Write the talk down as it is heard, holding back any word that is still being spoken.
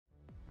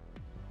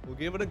We'll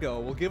give it a go.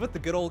 We'll give it the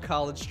good old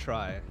college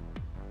try.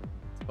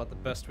 It's about the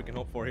best we can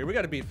hope for here. We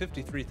gotta beat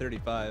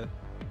 53-35.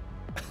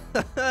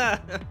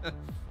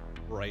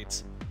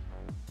 Right.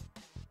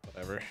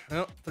 Whatever.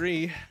 Oh,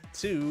 3,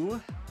 2,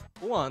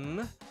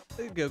 1.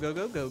 Go, go,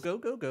 go, go, go,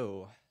 go,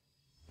 go.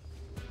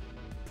 I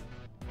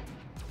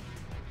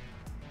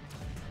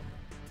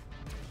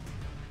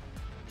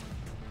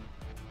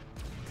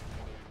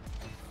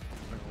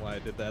don't know why I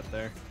did that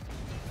there.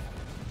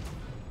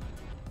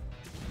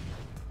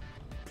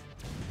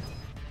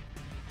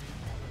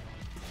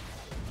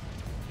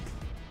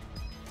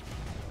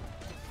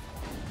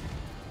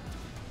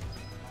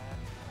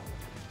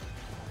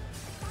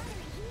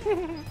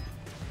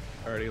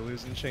 Already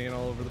losing chain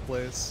all over the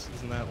place.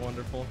 Isn't that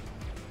wonderful?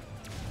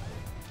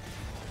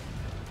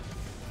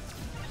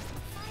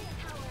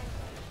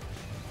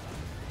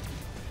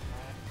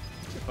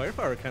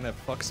 Firepower kind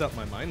of fucks up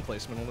my mine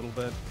placement a little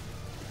bit.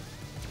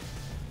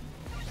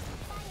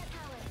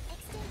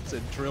 So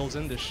it drills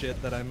into shit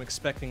that I'm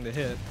expecting to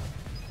hit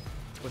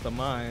with a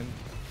mine.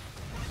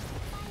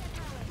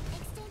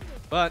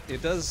 But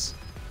it does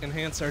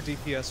enhance our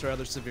DPS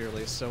rather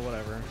severely, so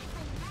whatever.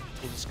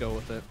 We'll just go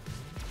with it.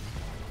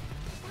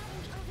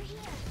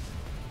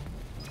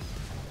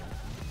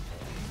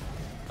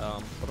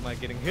 What am I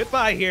getting hit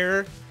by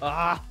here?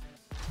 Ah!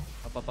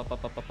 Up, up, up,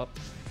 up, up, up, up.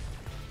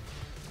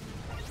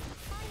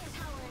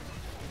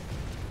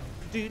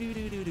 If you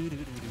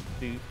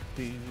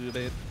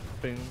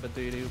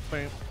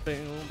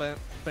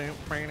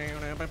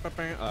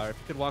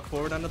could walk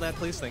forward onto that,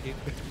 please, thank you.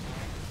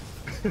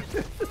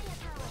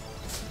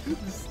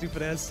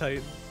 Stupid ass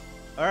Titan.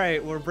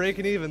 Alright, we're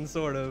breaking even,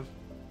 sort of.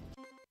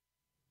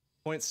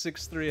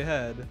 0.63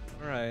 ahead.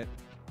 Alright.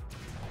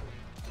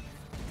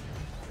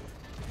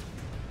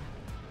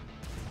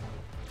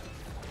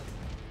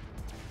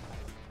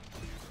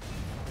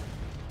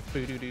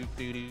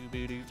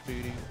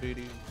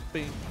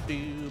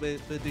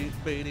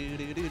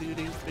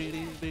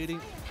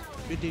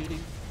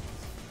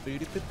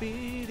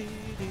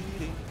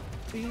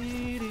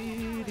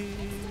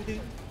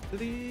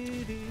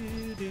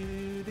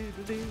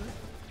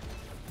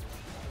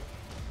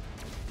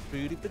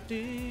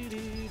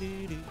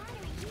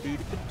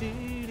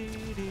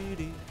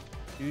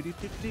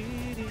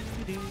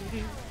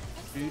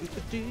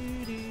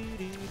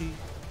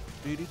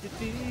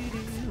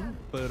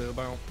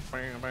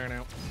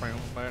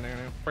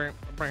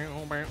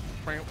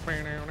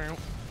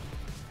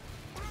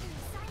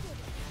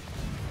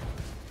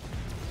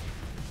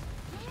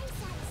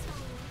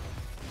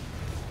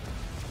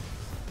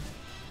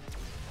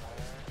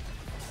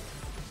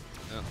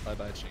 Oh,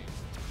 bye-bye chain.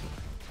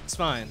 It's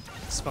fine.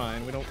 It's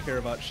fine. We don't care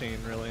about chain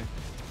really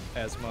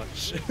as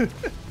much.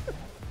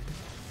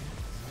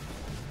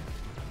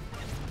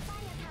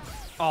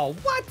 Oh,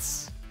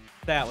 what?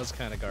 That was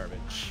kind of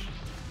garbage.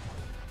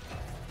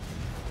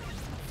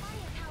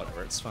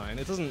 Whatever, it's fine.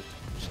 It doesn't...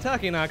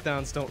 Shiitake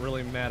knockdowns don't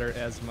really matter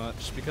as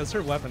much because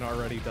her weapon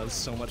already does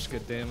so much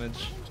good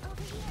damage.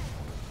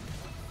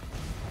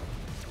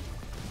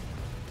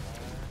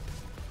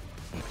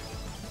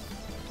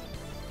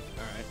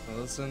 Alright, well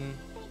listen.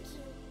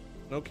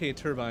 An okay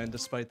turbine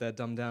despite that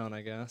dumb down,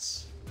 I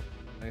guess.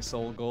 Nice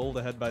old gold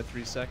ahead by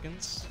 3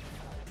 seconds.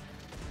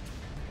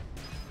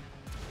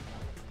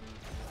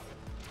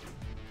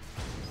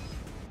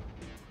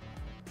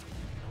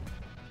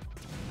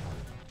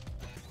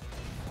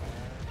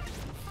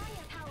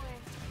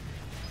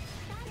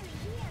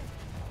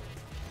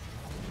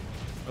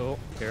 Oh,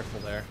 careful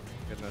there.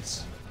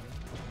 Goodness.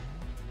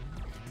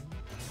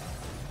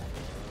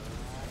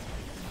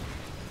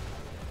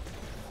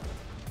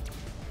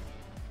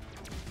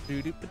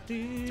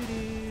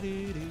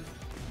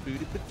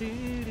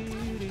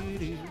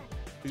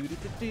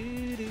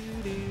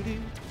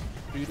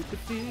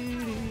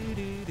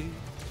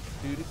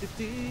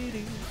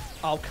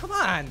 Oh, come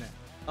on!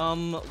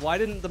 Why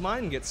didn't the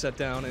mine get set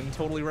down and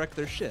totally wreck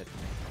their shit?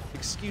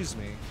 Excuse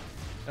me.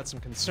 Got some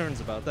concerns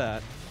about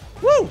that.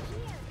 Woo!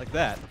 Like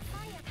that.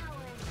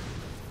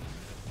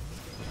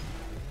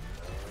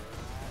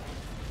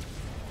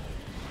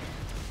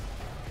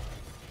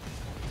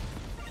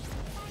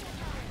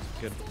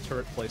 Good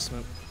turret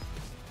placement.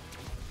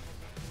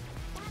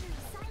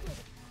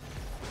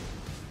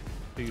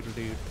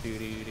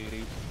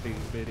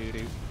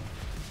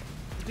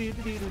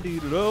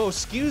 Oh,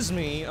 excuse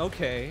me.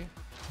 Okay.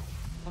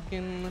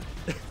 Fucking.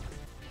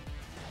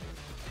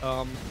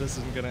 This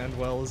isn't gonna end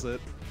well, is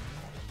it?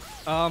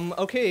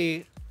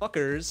 Okay,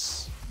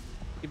 fuckers.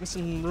 Give me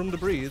some room to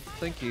breathe.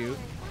 Thank you.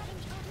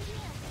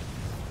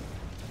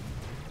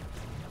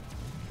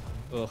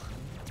 Ugh.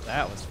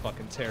 That was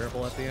fucking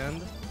terrible at the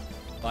end.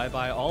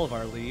 Bye-bye all of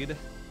our lead.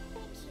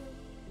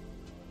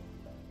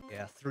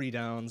 Yeah, 3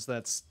 downs.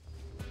 That's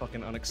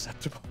fucking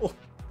unacceptable.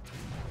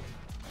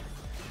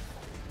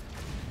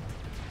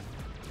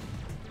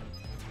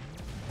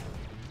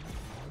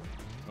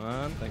 Come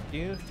on, thank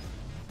you.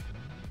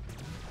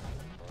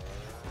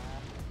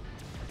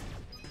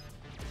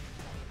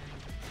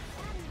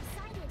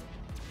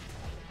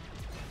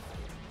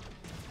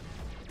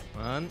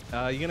 Come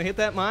on. You gonna hit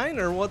that mine,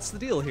 or what's the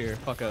deal here,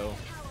 fucko?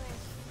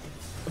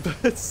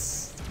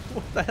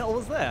 What the hell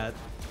was that?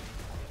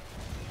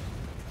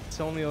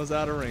 Tell me I was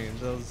out of range.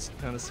 That was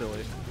kind of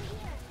silly.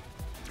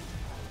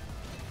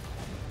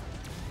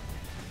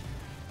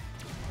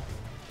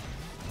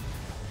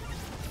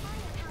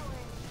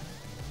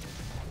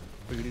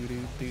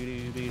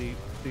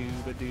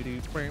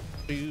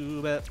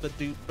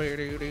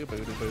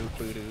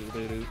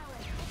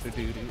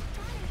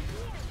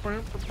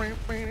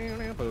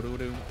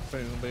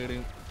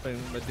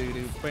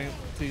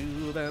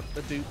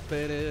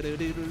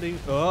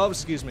 Oh,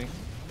 excuse me.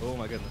 Oh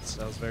my goodness,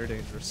 that was very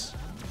dangerous.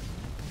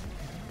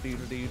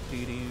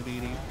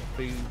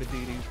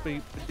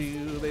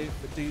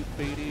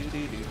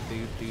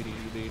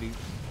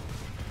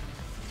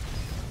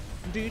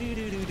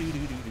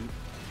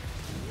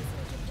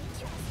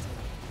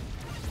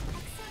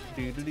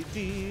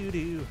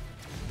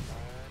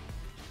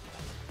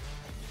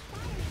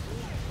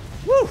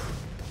 Woo!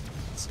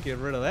 Let's get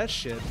rid of that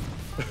shit.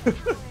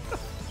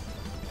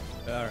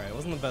 Alright,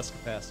 wasn't the best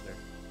capacitor.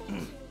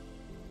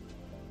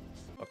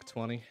 Fuck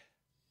 20.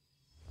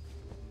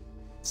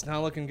 It's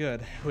not looking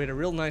good. We had a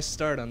real nice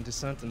start on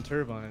Descent and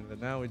Turbine,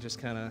 but now we just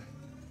kind of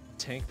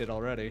tanked it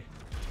already.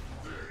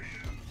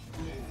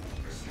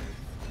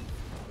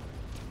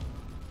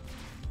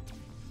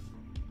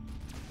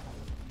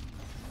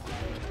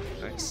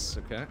 Nice,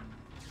 okay.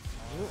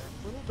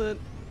 A little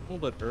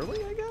bit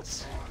early, I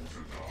guess?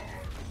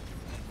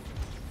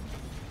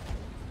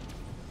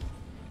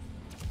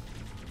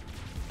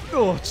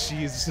 Oh,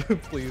 jeez.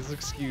 Please,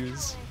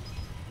 excuse.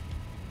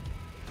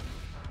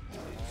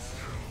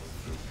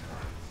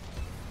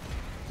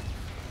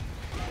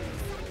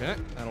 Okay,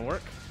 that'll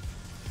work.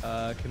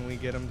 Can we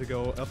get him to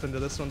go up into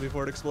this one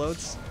before it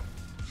explodes?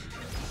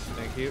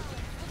 Thank you.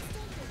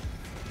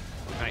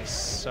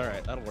 Nice.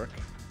 Alright, that'll work.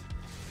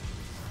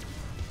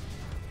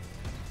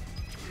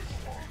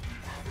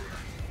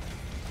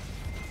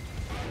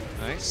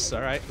 Nice.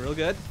 Alright, real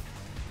good.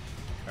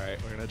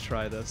 Alright, we're gonna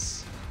try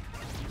this.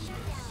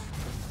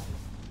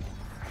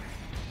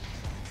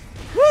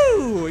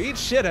 Woo! Eat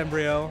shit,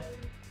 Embryo!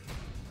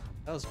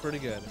 That was pretty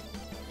good.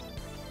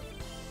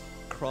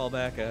 Crawl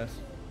back a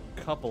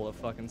couple of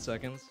fucking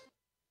seconds.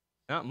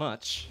 Not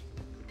much.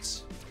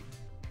 Oops.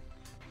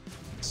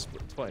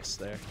 Split twice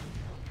there.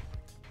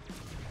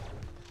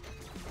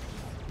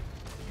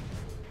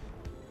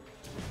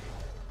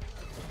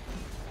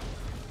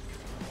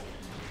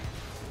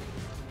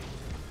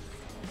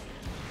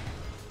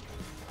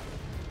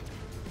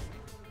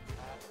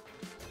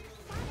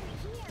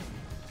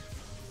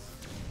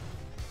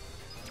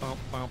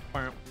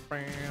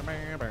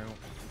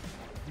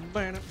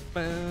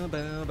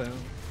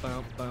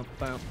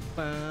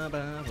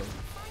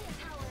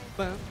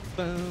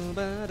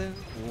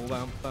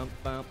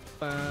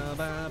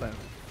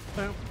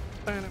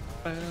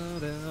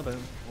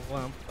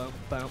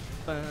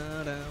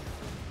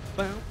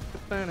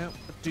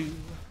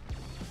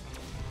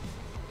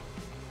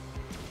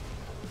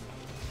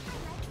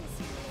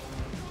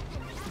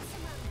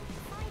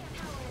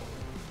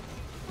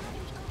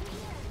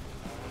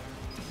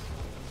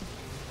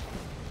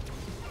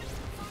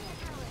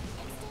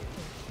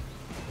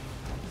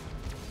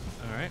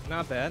 Alright,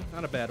 not bad.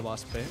 Not a bad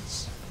wasp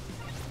base.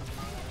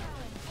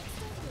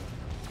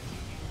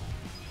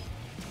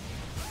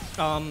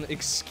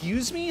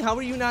 Excuse me? How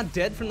are you not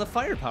dead from the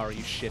firepower,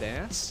 you shit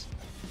ass?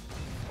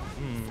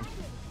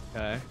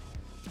 Okay.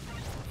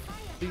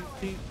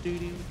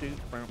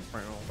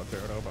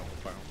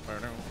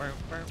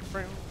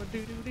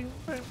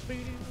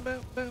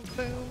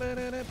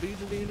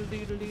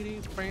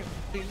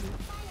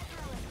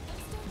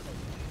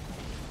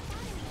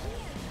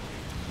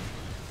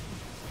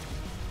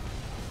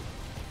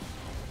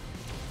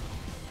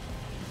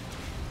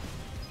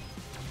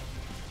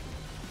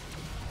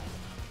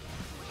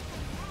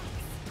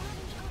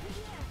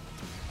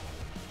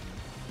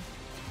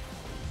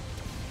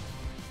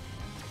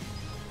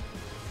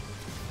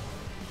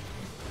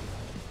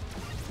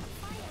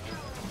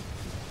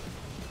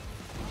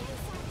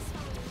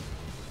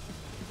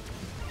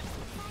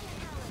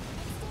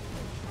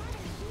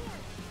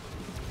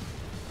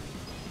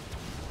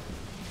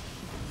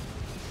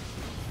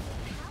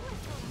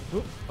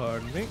 Oop,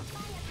 pardon me.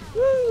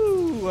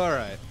 Woo!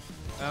 Alright.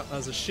 That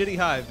was a shitty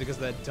hive because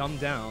of that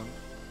dumbed down,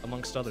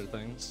 amongst other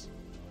things.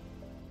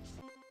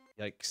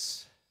 Yikes.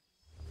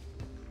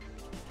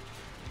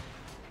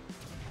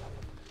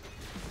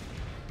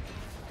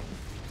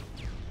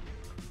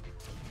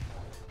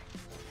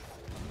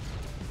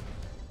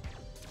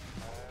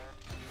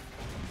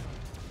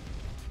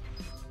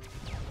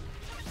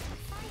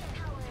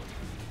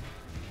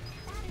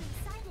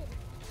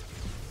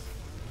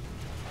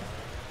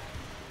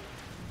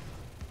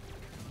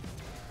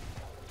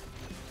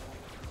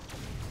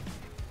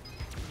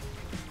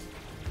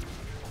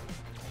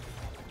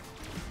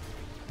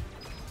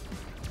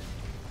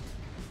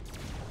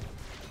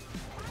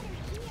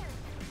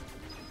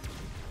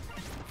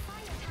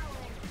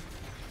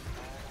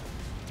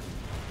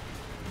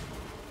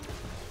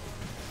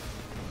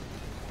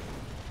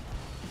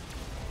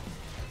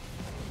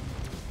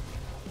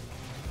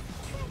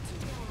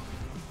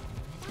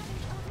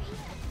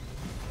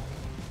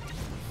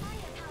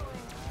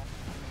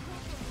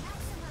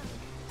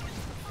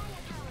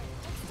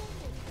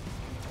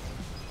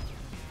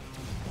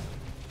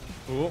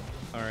 Ooh,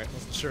 alright,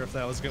 wasn't sure if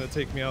that was gonna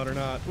take me out or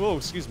not. Whoa,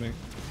 excuse me.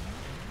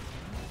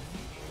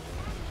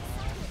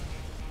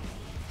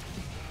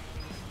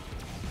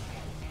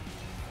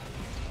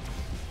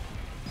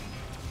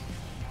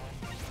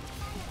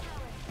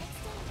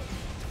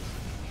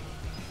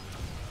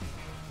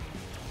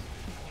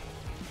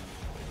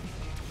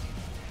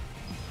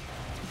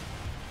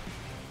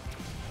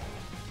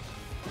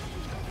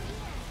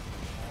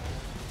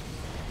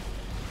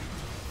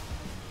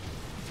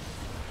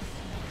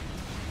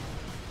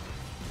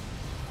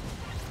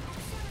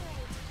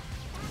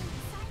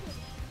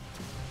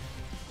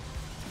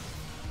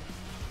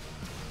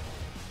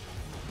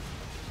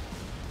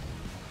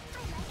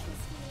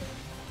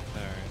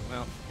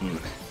 Well,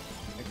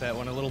 make that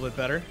one a little bit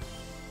better.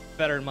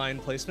 Better mine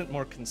placement,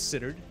 more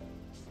considered.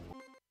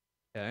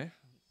 Okay,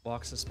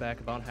 walks us back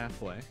about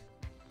halfway.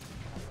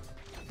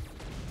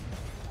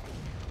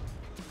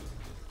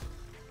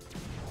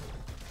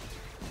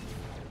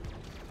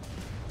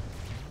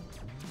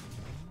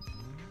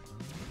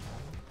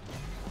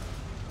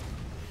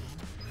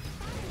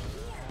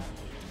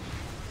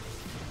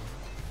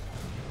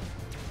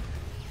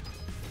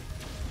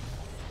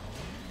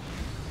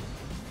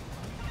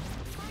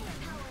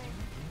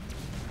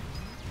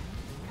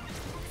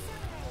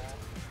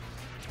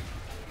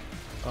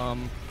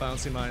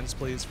 Bouncy mines,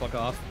 please, fuck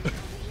off.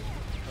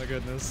 My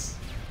goodness.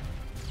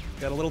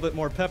 Got a little bit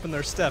more pep in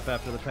their step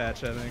after the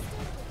patch, I think.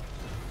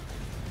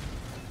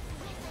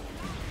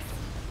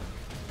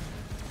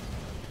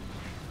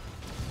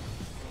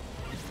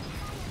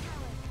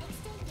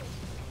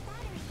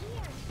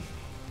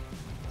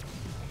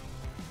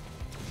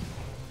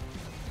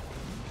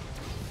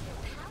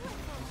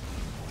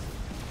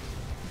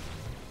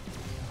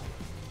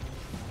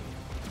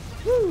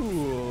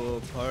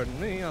 Woo! Pardon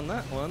me on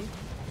that one.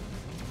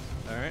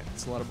 Alright,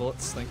 it's a lot of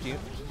bullets, thank you.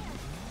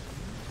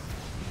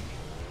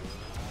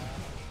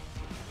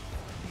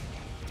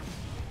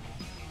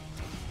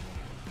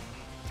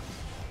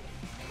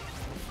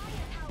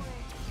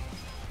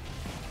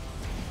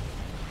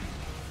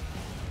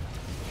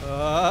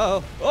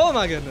 Oh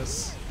my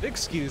goodness!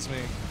 Excuse me.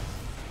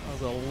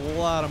 That was a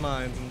lot of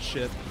mines and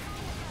shit.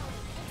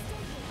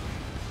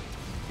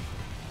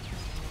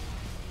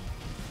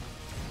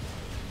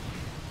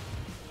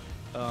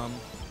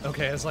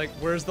 Okay, it's like,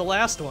 where's the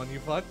last one, you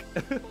fuck?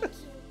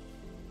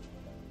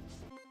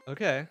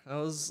 Okay, that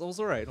was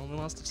alright. Only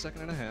lost a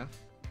second and a half.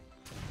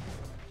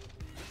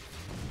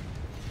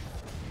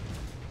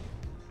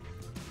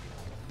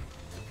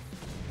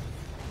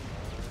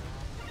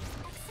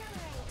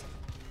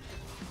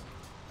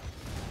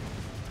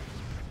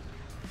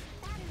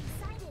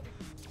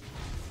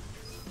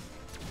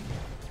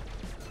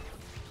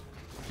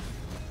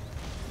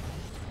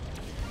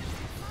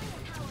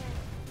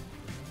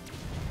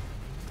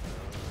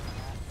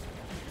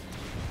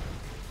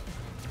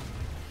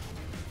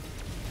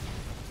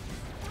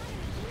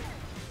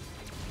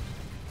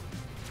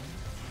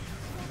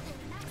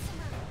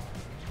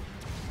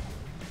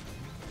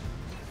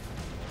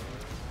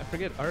 I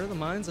forget, are the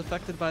mines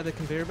affected by the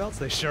conveyor belts?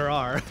 They sure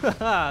are.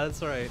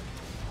 That's right.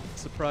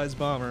 Surprise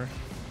bomber.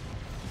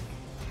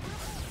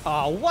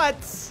 Aw,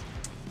 what?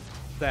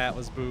 That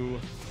was Boo.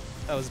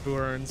 That was Boo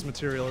Earn's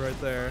material right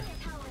there.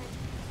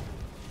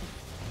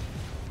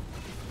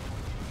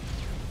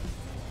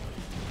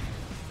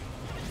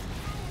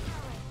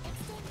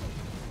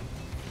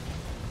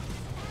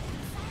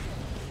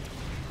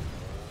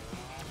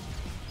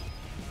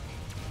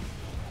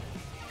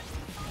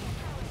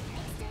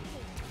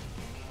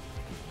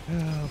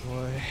 Oh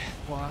boy.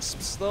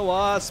 Wasps. The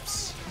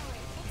wasps!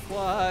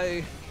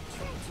 Why?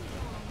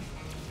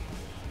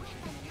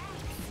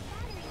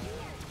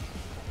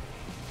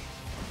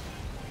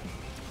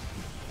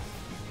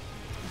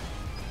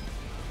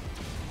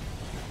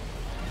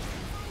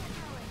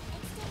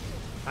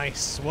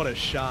 Nice. What a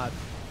shot.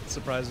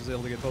 Surprised I was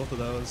able to get both of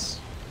those.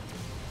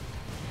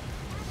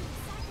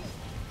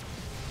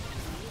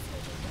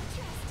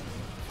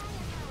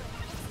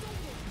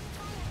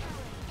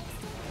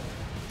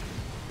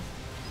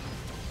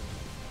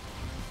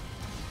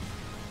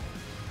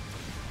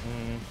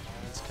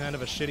 Kind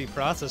of a shitty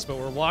process, but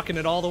we're walking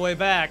it all the way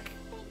back.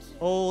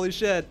 Holy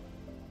shit.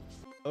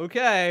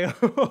 Okay.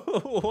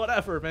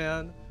 Whatever,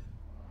 man.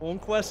 Won't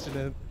question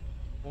it.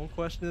 Won't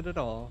question it at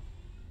all.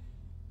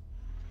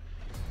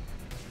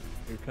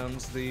 Here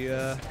comes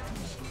the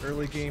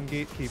early game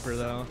gatekeeper,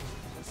 though.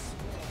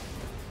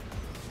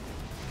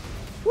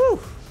 Woo!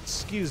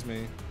 Excuse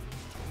me.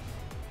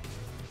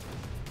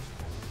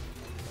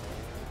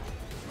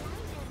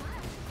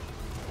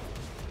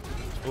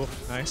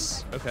 Oof,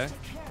 nice. Okay.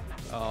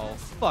 Oh,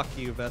 fuck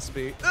you,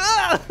 Vespi.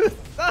 Ah!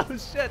 Oh,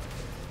 shit.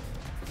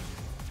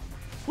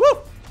 Woo!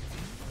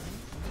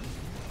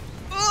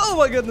 Oh,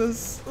 my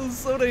goodness. This is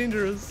so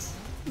dangerous.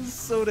 This is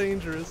so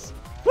dangerous.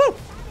 Woo!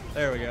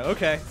 There we go.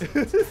 Okay.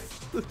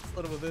 Son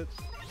of a bitch.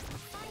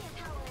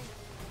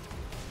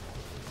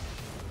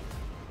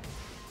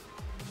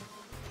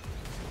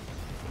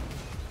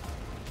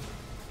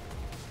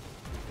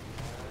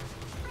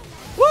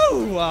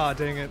 Woo! Ah,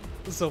 dang it.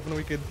 I was hoping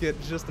we could get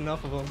just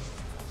enough of them.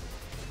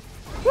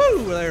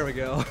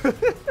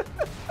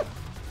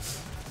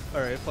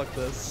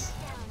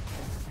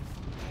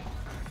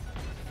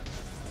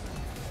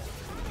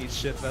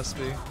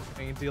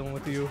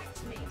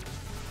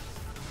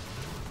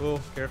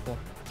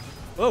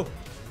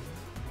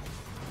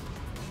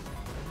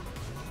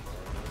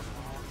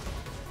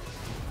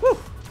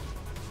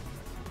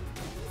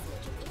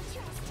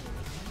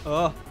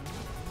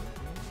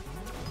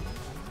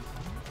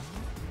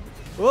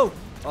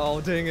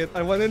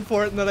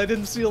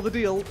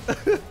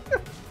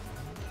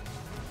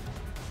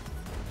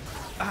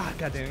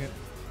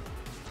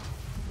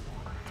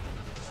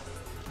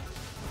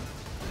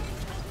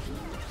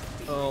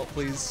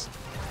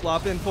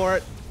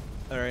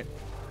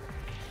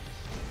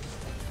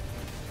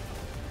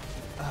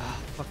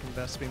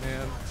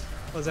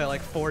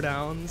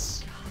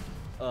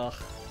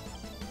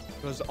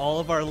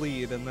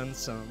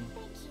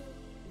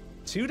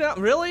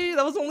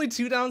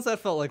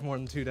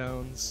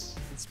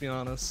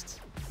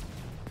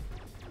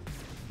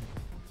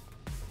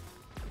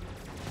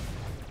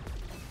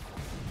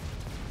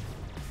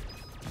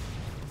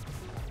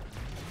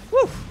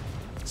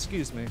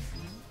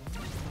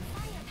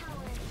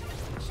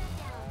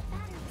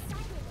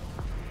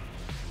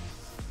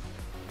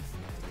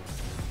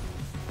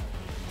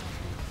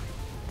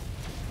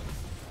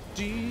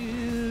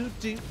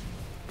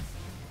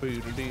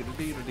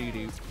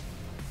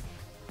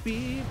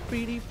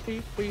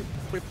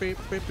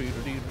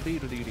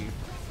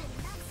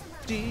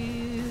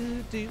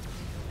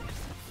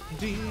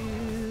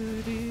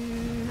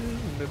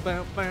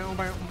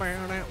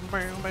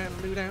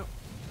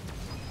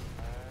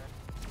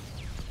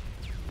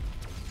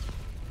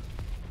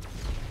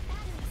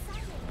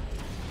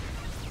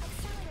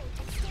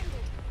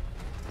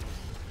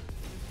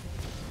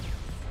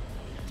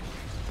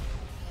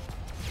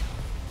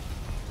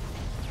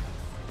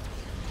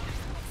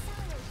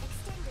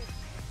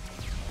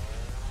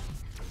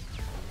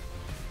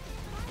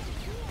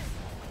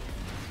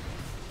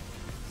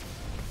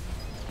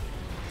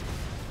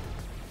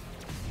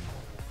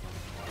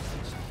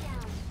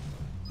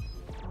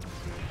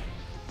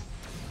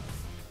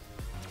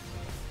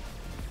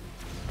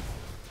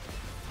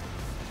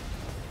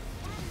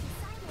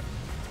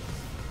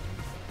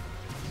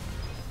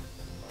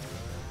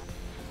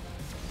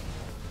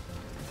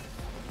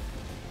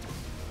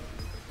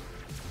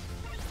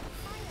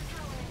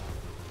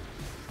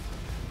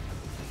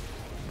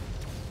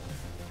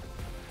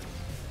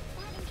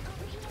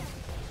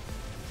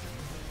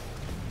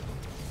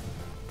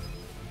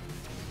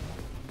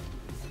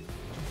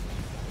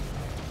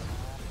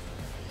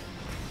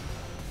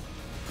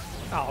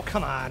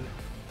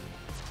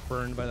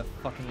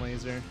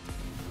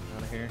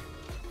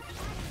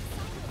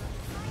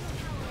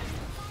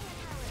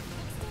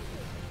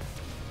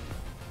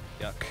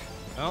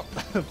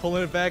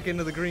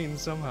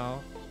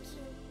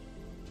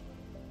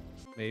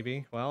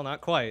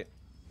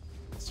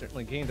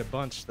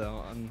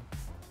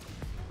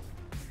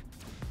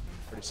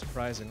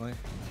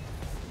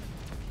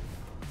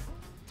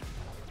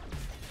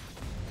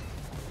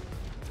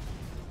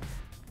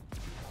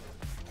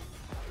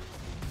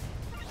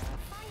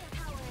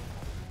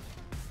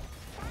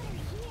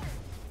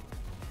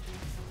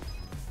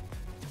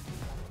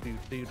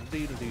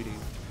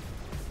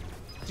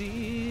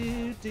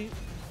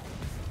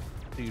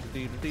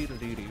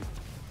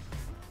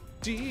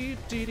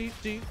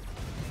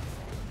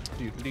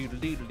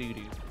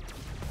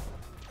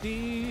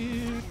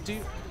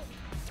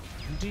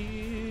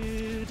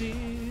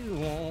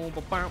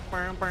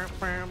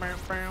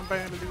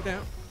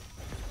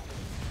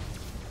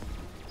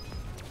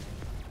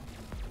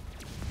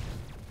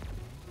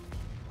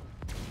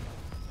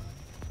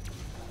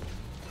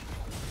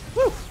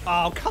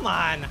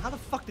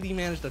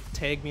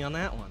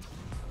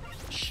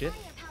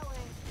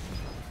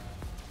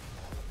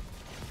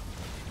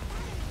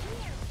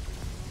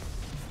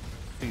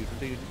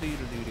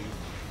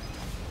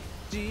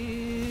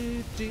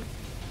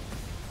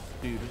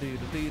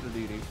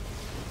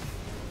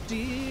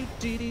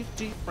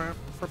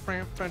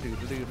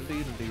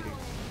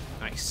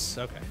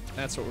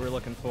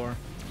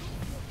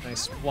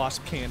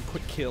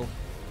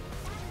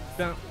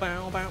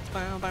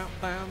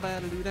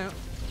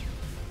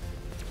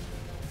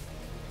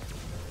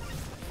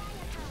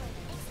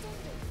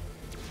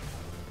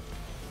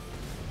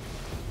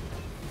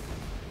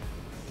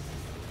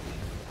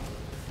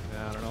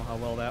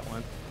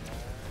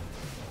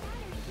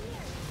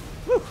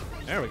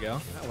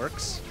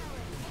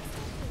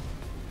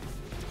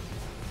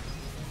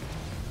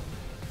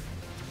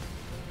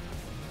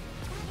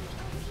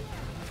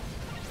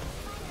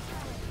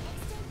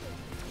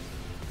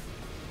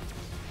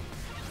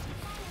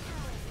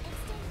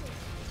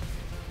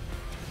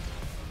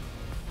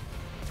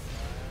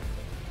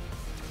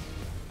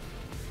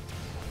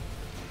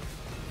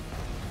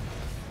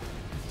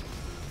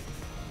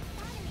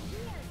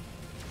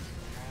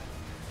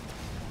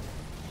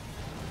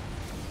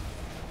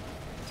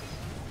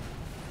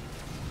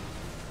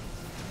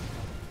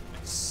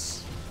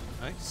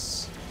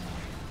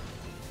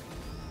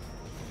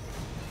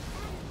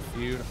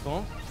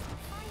 Beautiful.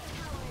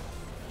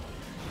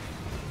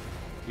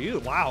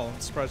 Wow, I'm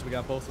surprised we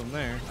got both of them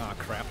there. Aw,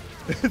 crap.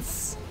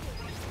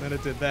 Then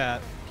it did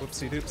that.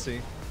 Whoopsie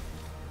doopsie.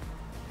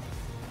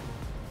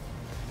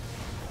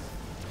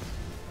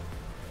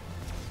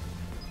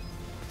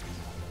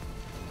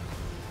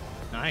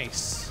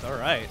 Nice. All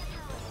right.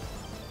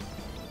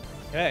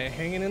 Okay,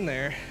 hanging in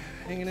there.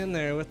 Hanging in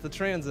there with the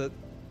transit.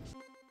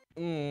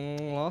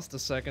 Lost a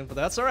second, but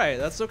that's all right.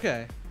 That's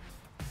okay.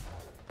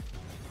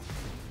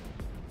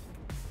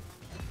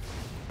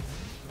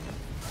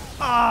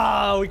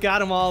 Ah, we got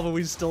them all, but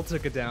we still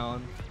took it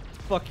down.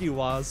 Fuck you,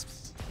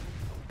 wasps.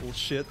 Little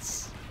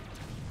shits.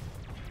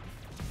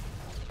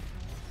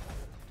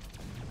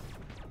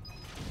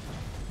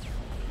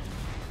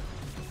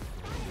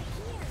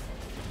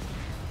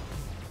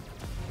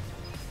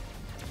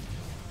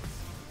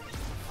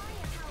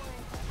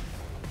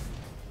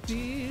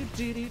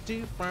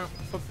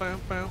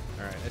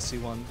 Alright, I see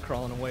one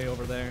crawling away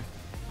over there.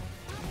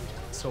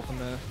 I was hoping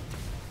the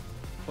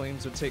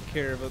flames would take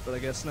care of it, but I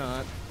guess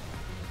not.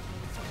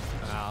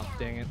 Ah,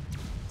 dang it.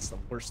 It's the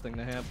worst thing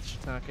to have with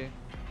Shiitake.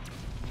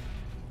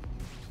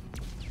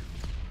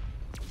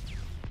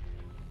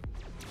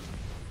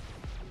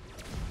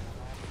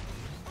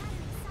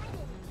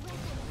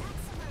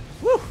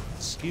 Woo!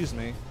 Excuse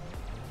me.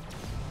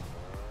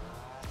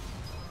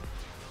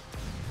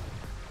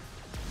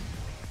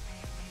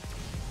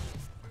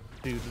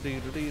 Do do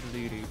do do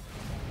do do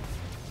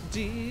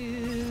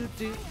do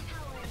do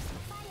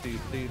do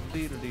do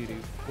do do do.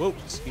 Whoa!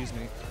 Excuse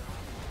me.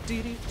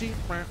 Do do do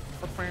do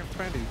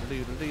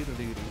do do do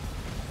do.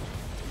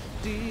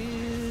 Do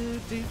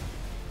do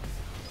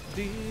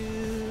do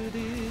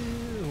do.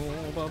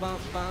 Ba ba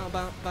ba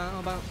ba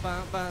ba ba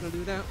ba ba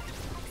do that.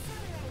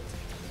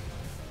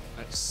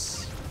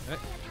 Nice. Okay.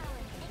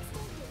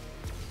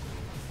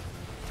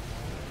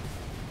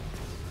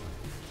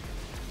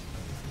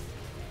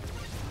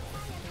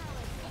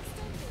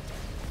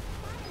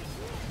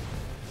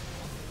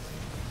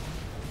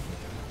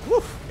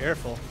 Woo!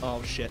 Careful.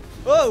 Oh shit.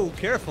 Whoa!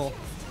 Careful.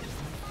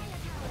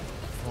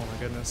 Oh my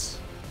goodness.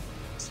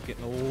 It's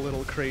getting a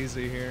little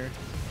crazy here.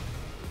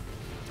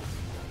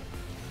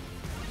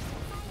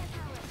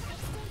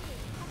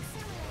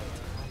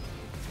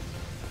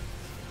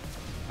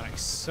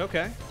 Nice.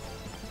 Okay.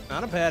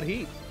 Not a bad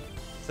heat.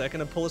 Is that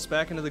gonna pull us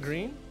back into the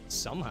green?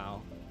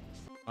 Somehow.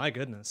 My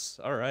goodness.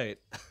 Alright.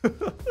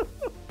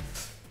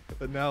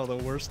 But now the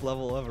worst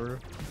level ever.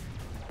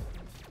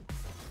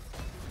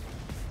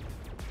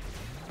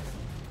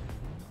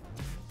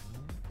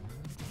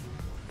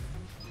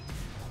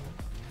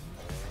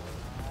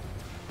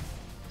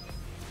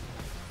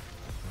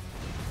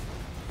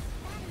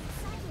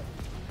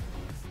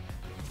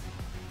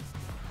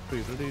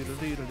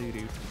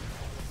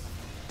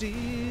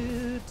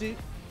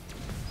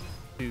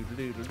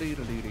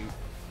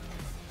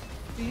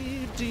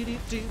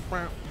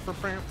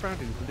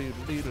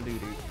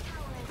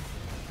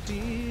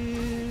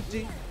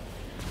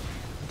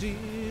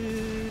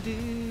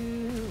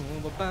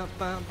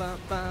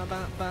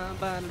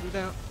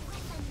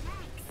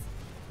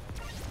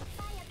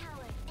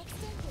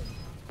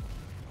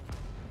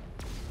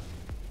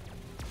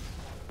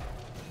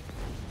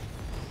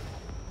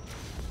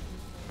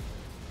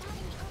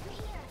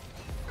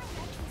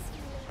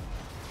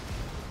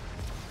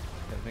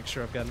 Make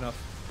sure I've got enough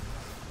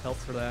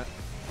health for that.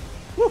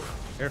 Woo!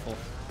 Careful.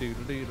 Do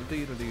do do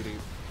do do do do.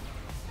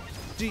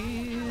 Do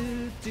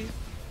do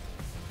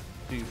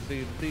do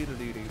do do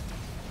do do.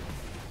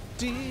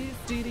 Do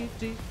do do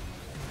do.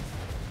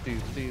 Do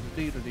do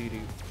do do do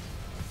do.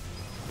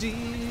 Do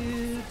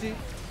do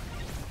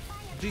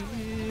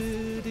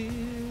do do.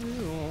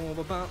 Oh,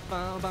 ba ba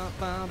ba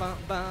ba ba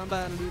ba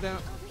ba do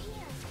that.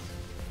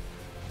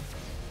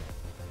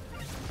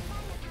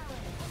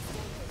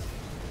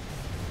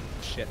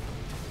 Shit.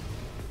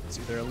 It's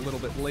either a little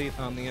bit late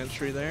on the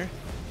entry there.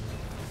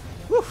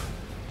 Woo!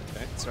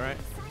 Okay, it's alright.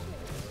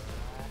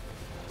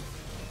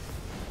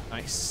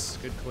 Nice.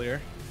 Good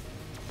clear.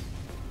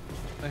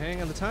 The hang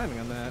on the timing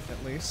on that,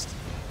 at least.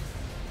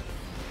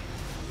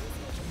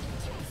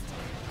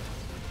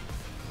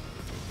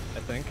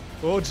 I think.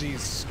 Oh, jeez.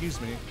 Excuse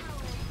me.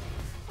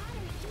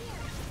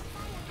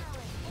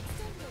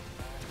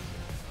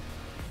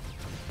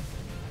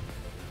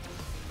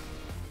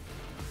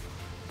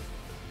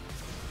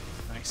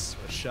 Nice.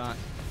 What a shot.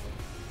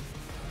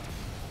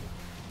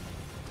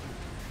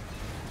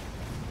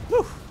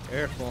 Woo!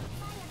 Careful.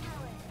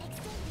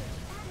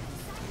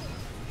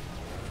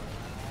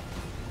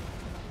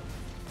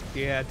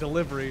 Yeah,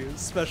 delivery.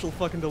 Special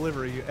fucking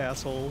delivery, you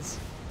assholes.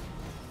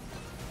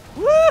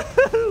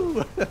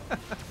 Woohoo! Alright,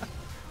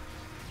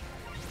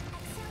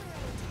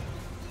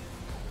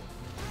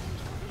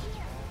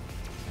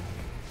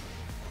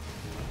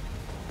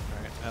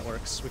 that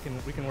works. We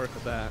can work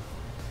with that.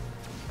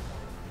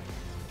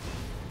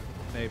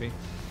 Maybe.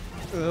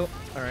 Oh,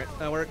 alright,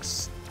 that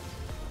works.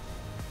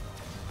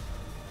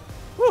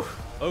 Whew!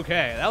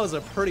 Okay, that was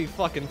a pretty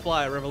fucking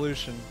fly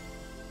revolution.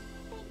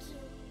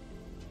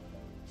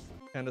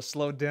 Kinda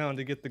slowed down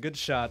to get the good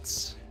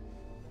shots.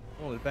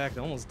 Oh, they're back to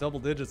almost double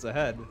digits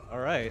ahead.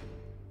 Alright.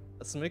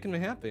 That's making me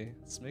happy.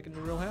 It's making me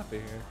real happy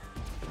here.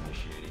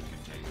 Initiating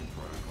containment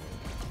protocol.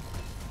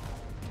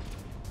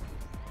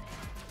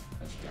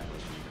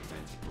 Establishing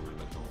defense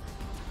perimeter.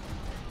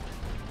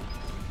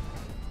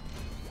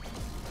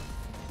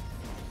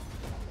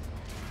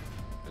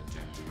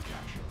 Attempting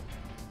capture.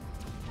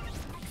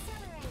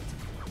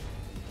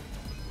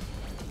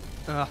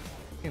 Ah,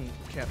 fucking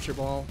capture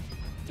ball.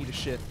 Eat a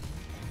shit.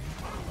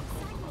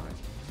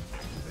 Compromised.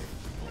 Activate.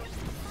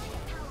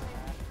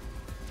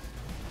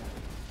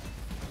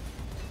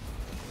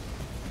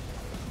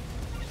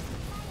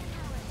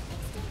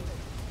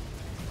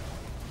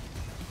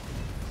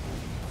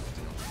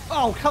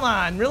 Oh, come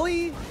on,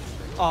 really?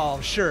 Oh,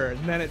 sure,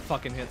 and then it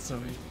fucking hits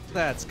him.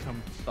 That's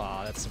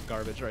that's some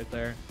garbage right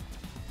there.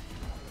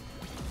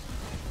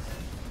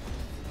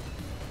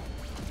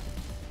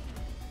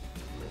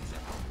 Laser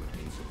output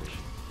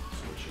insufficient.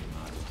 Switching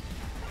model.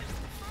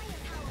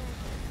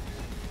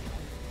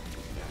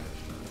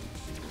 Damage mode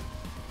exceeded.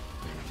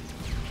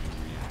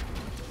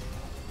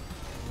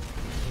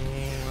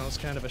 That was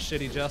kind of a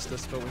shitty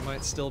justice, but we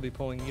might still be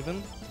pulling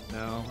even.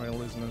 No, we're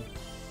losing them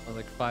by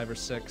like 5 or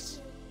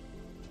 6.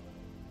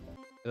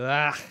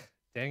 Ah,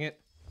 dang it.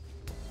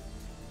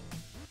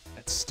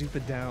 That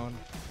stupid down.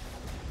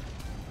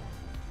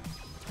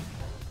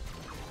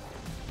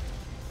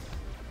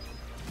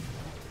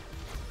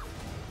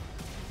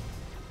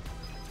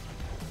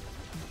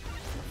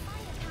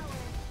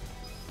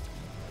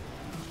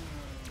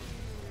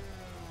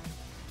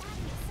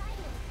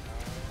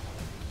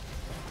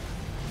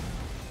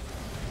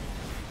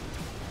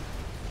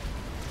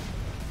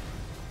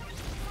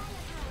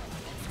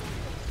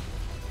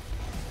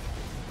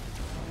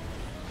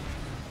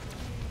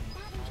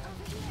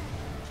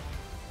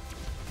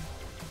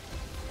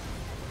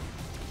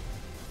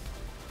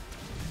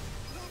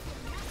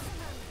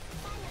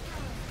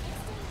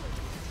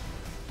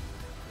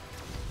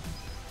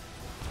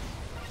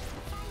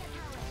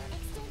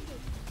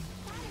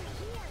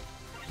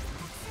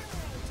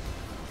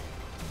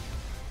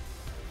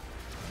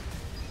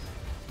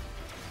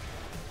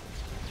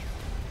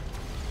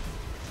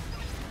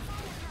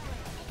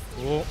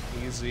 Oh,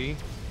 easy.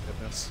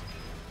 Goodness.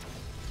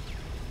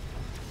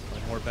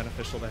 Like more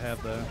beneficial to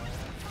have the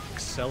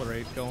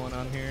accelerate going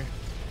on here.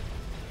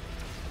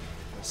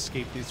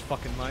 Escape these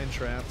fucking mine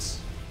traps.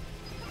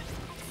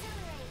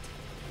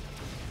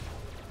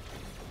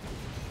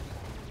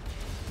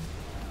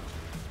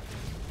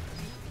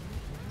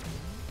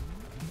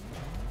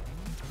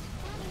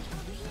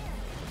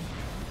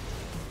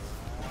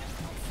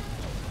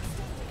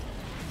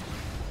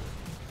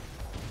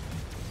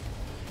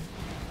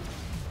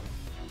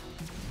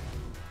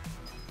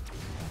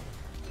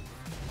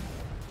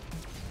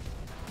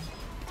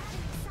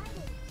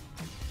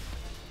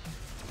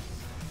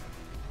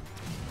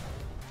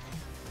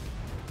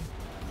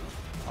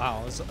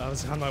 Wow, I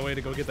was on my way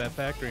to go get that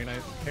factory and I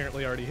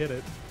apparently already hit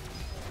it.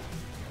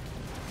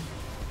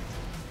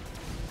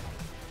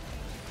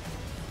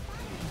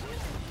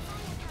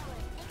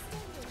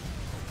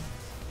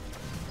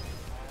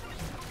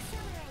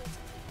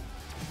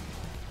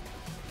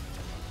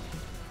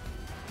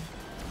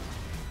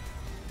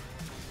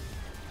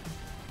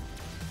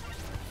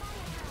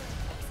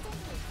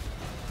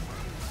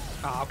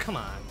 Oh, come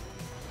on.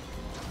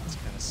 That's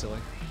kind of silly.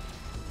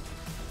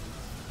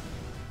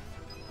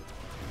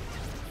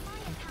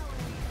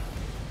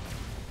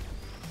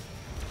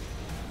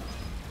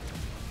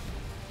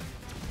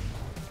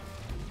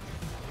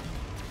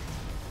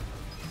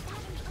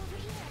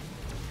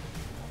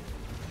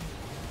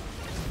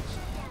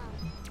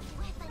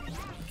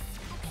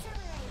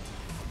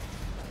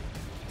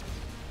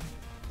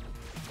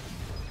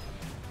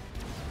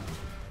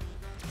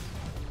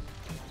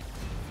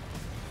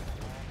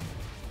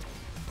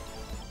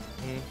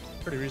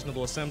 Pretty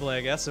reasonable assembly,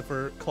 I guess, if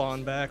we're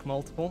clawing back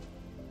multiple.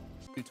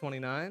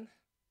 229.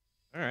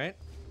 All right.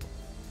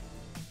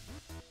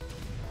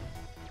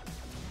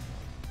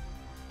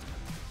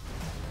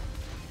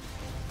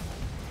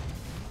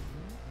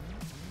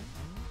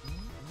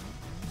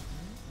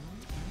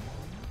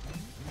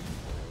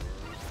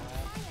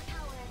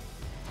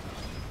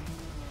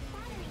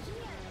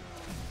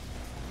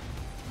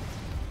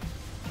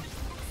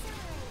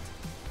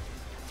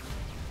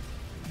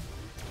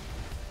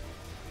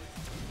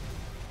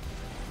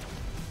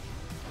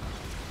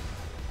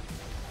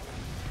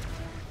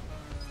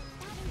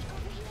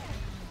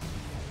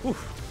 Whew.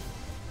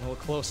 A little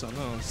close on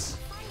those.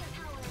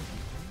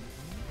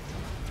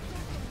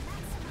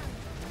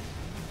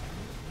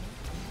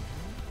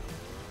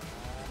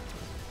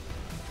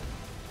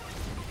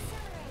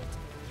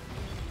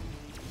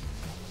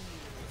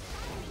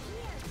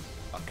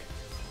 Fuck.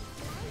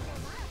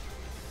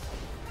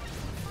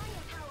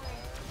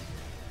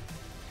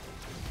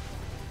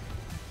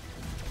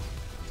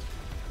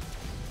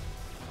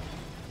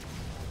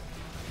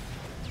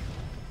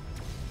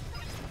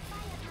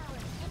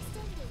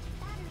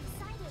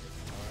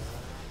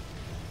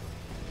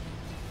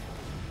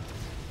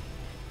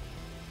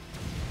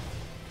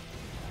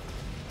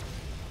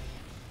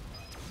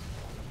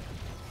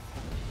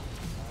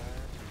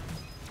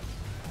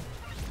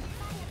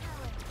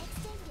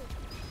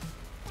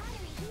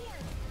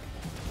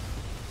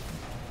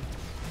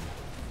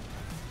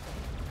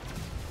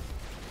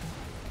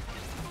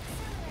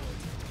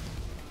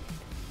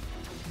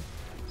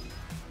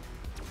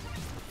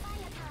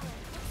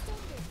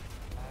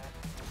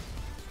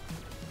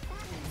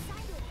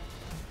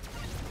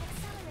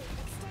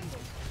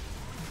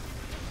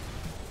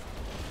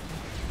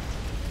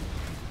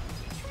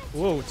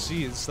 Whoa,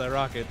 jeez, that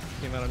rocket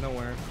came out of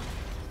nowhere.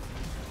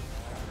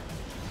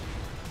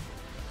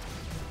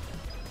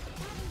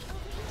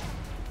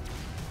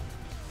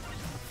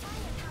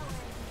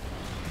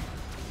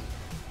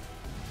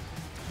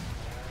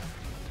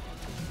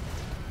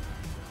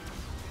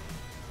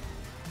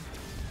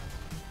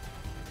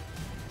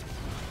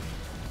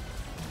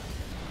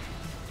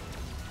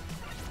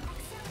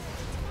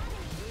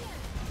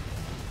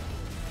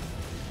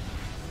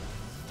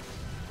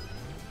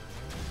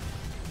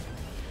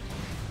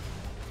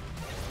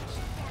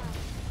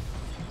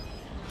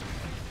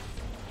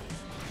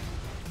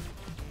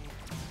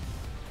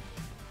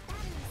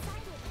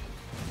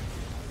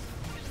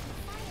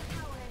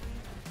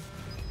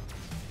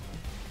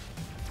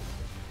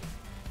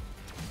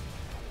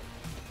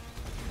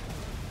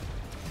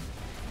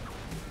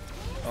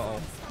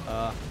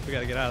 Uh-oh. We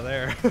gotta get out of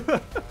there.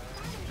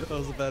 That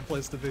was a bad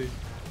place to be.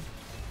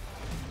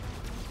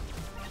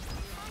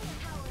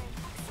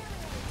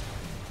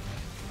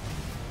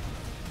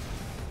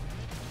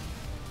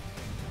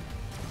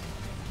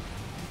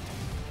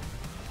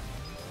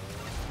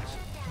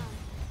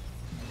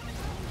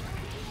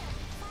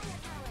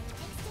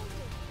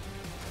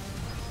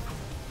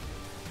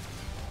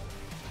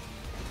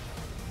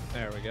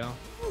 There we go.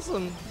 That was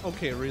an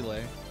okay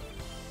relay.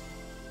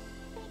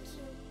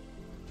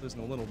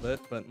 Losing a little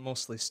bit, but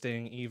mostly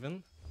staying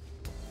even.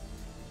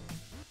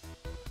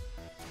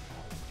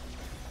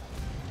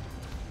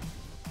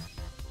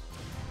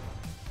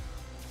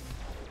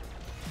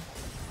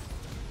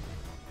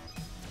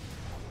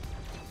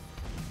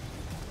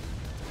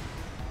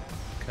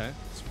 Okay,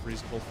 it's a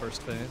reasonable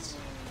first phase.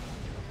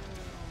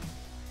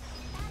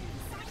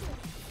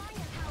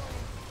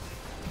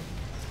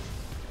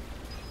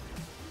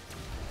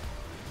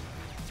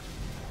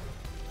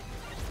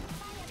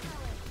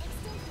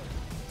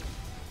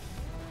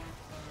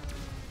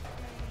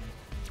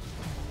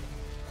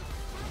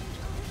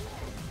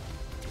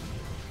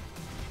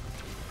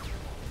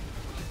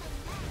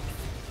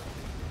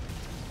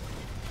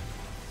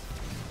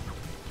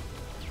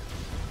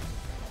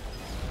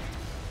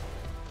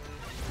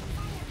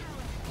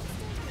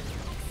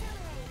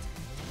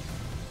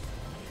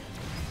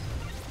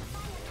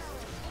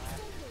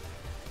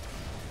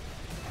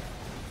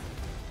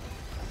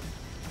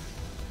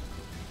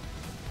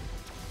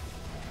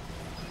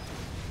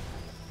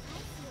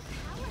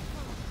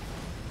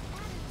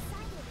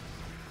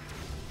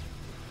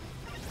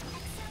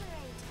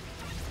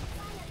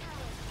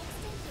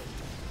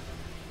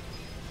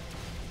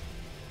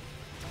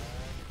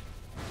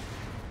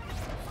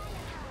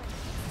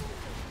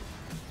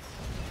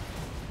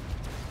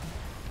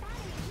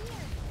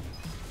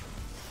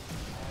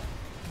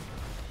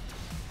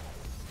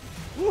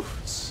 Whew,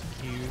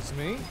 excuse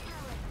me.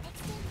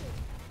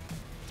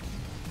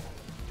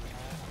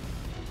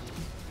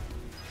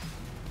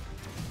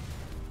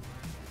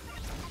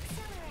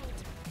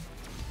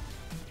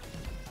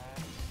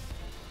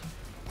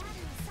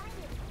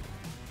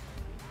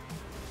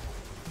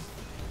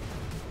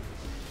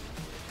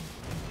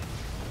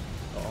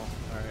 Oh,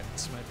 alright,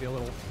 this might be a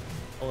little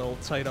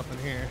tight up in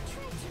here.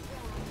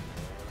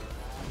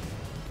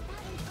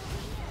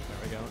 There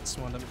we go. Just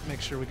wanted to make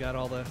sure we got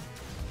all the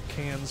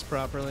cans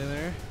properly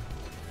there.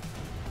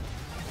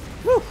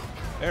 Woo!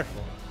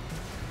 Careful.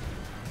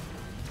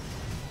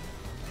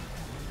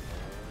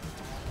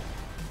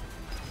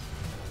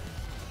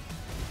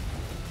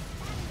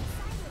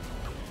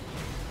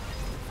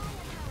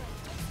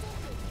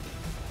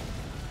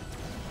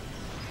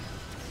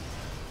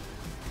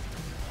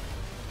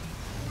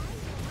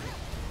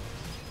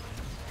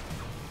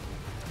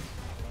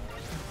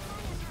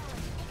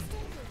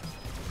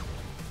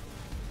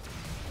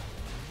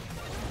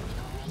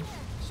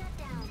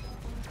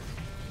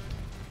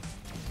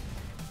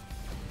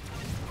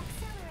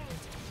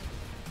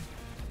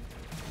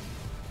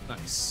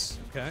 Nice.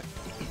 Okay.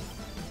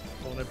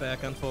 Pulling it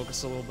back on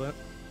focus a little bit.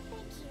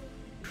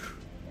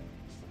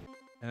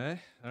 Okay.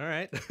 All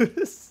right. A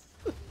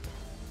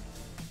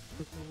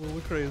little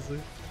crazy.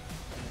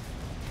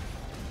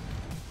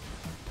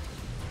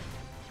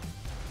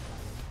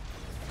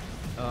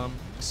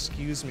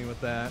 Excuse me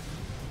with that.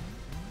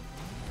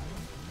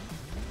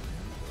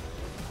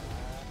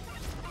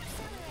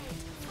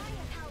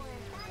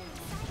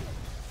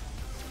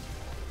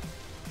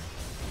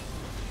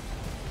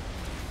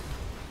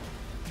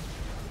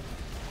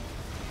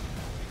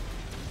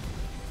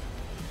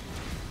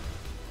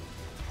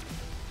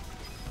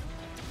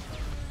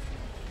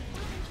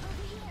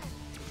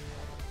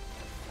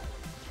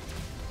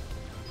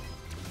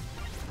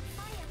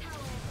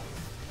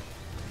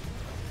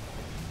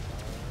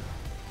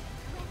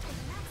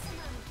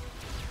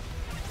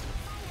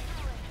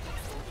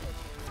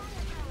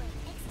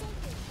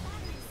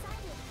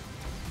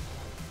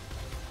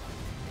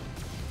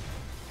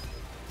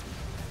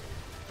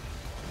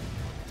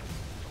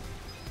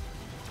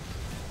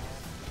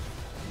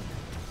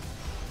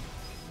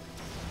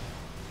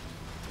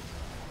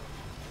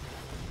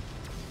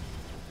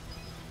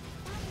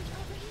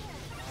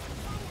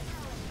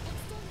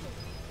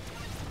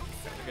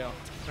 There we go.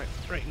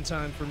 Right in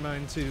time for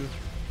mine too.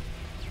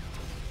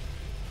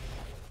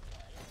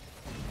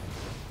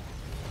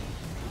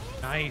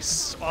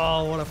 Nice.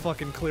 Oh, what a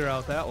fucking clear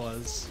out that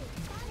was.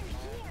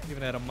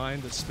 Even had a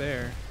mind to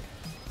spare.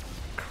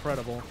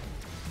 Incredible.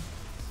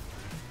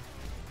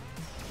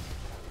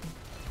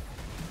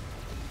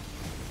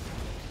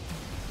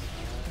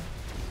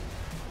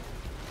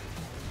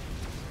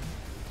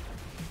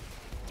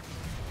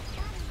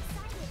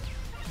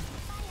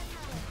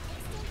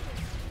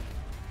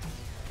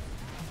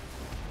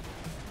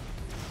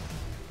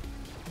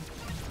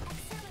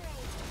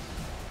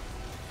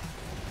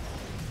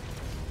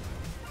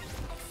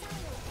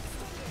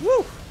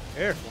 Woo!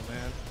 Careful,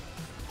 man.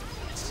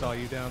 Saw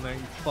you down there, you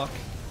fuck.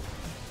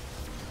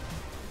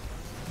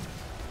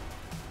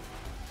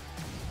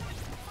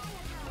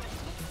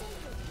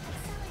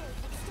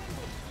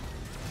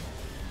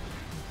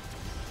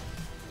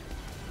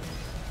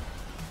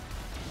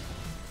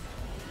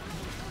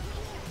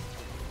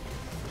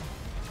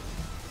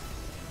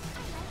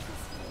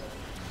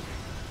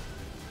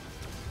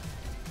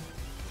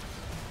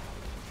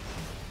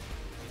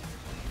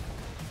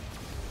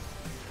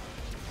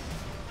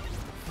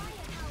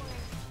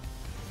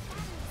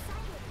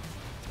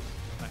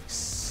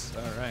 Nice.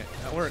 Alright,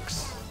 that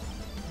works.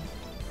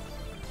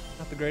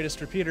 Not the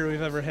greatest repeater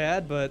we've ever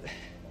had, but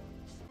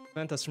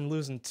prevent us from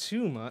losing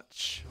too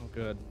much. Oh,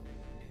 good.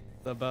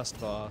 The best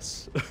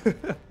boss.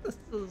 This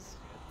is...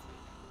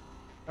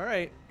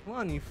 Alright, come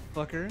on, you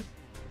fucker.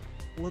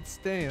 Let's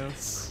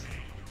dance.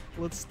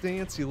 Let's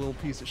dance, you little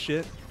piece of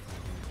shit.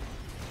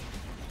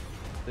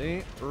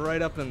 Stay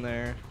right up in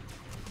there.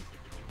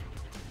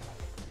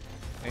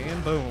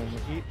 And boom.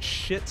 Eat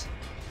shit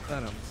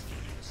venom.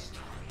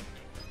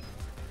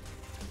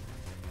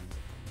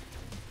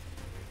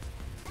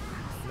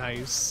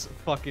 Nice.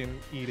 Fucking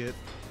eat it.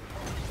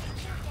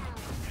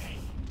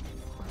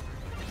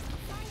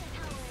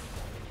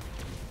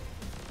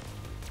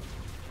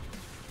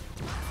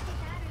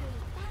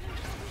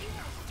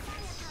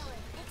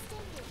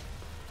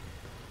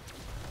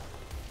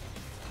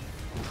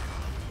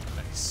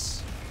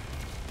 Nice.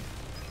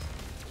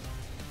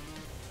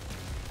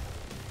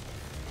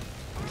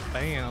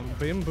 Bam.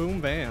 Bim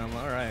boom bam.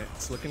 Alright.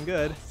 It's looking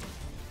good.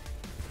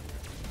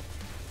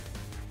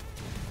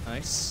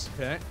 Nice.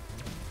 Okay.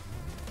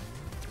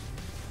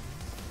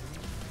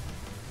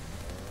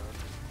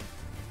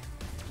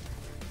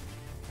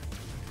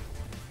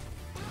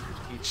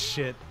 Eat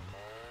shit.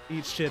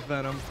 Eat shit,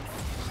 Venom.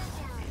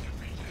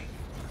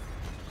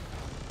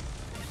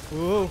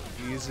 Ooh,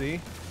 easy.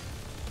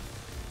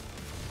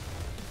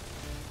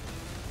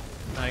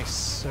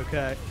 Nice,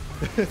 okay.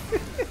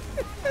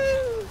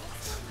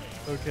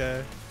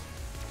 Okay.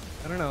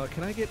 I don't know,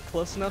 can I get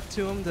close enough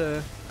to him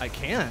to... I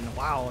can!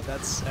 Wow,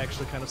 that's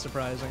actually kind of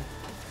surprising.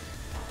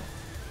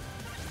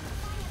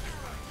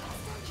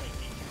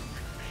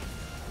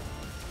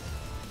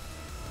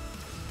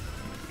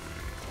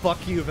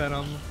 Fuck you,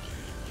 Venom.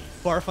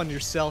 Barf on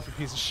yourself, you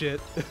piece of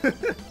shit.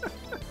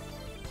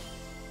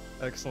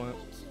 Excellent.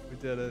 We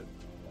did it.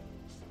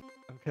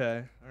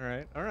 Okay.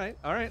 Alright. Alright.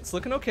 Alright. It's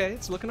looking okay.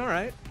 It's looking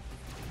alright.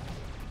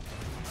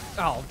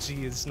 Oh,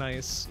 geez.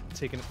 Nice.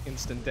 Taking an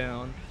instant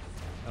down.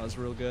 That was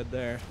real good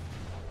there.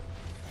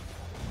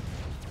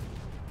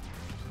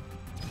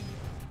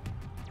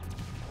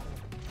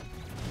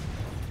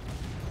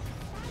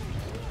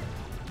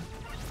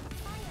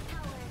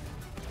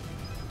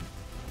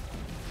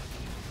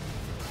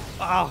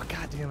 Oh,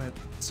 god damn it.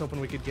 I was hoping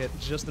we could get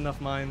just enough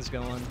mines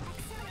going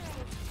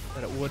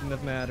that it wouldn't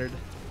have mattered.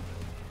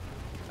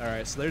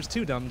 Alright, so there's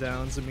two dumb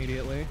downs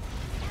immediately.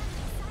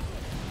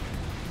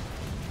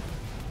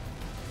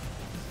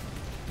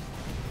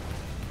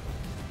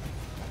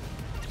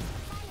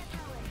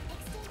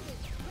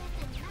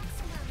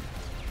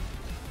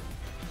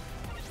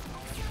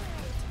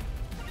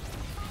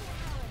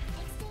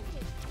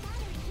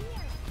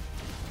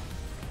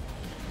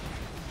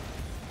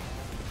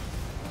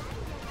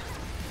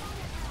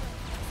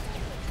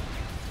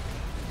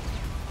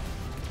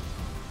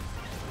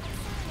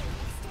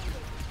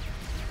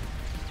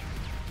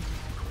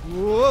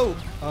 Whoa!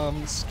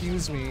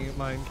 Excuse me,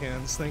 mine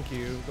cans. Thank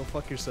you. Go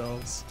fuck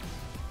yourselves.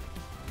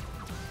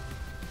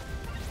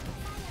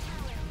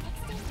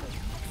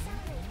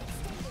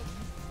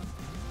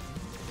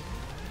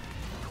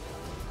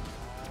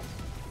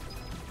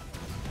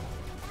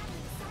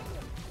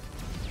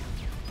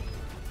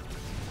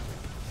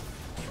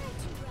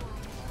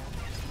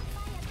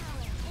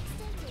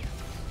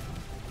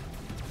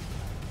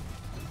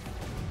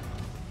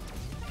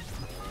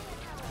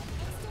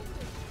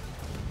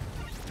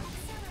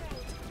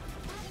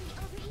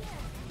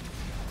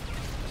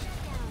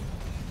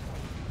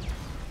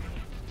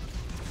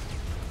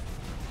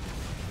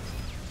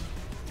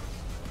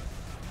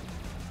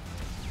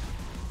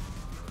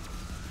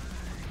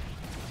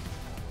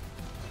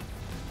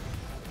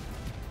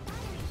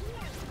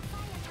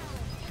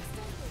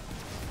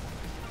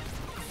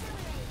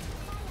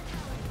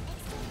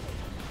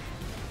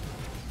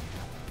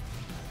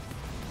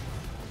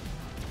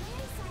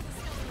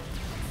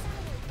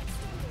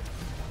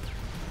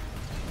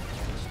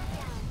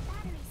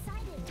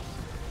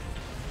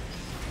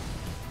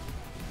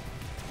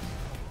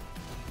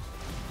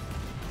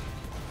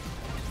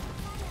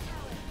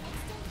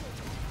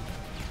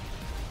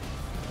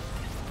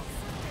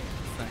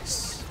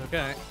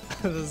 Okay.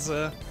 This is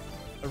a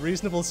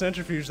reasonable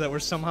centrifuge that we're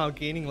somehow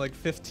gaining like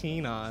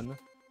 15 on.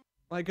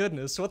 My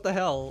goodness, what the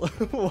hell?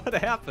 What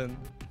happened?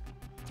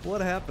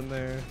 What happened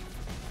there?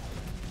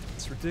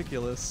 It's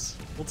ridiculous.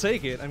 We'll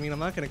take it. I mean, I'm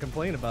not gonna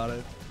complain about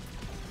it.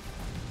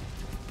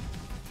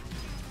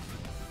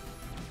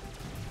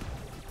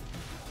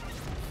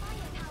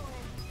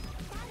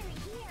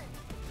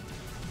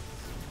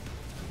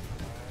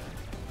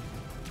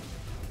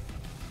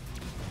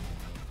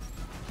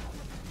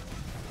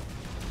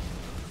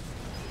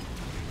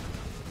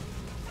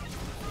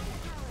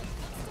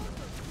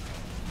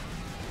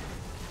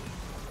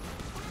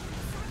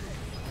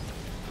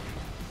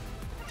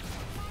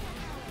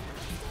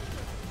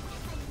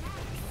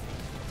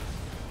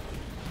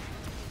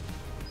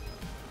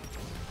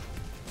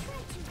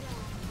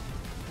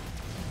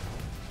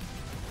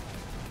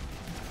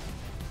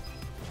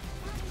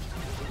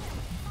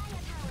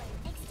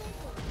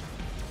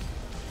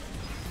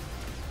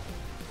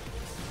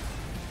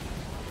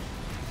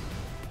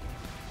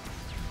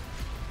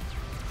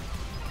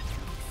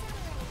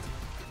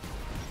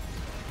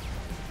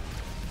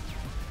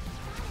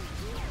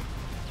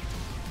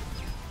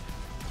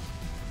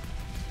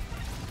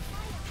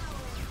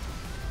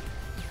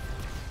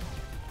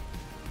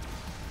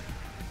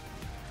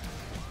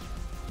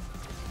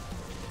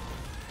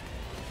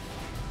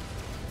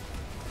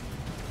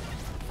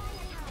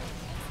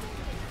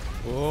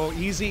 Oh,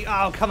 easy.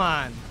 Oh, come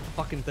on.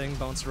 Fucking thing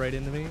bounced right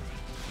into me.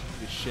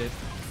 Good shit.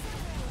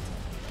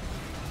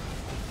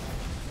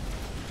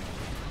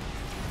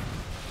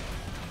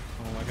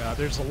 Oh my god,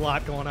 there's a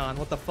lot going on.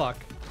 What the fuck?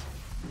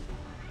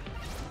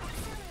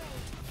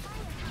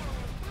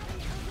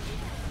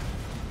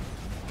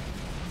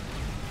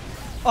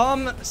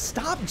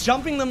 Stop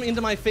jumping them into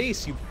my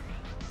face, you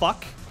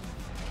fuck.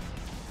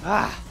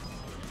 Ah.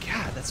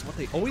 God, that's what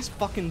they always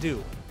fucking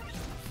do.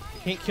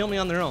 Can't kill me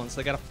on their own, so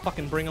they gotta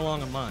fucking bring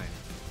along a mine.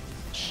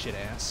 Shit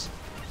ass.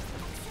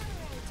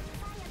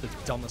 The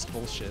dumbest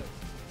bullshit.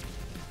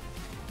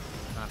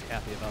 Not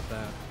happy about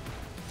that.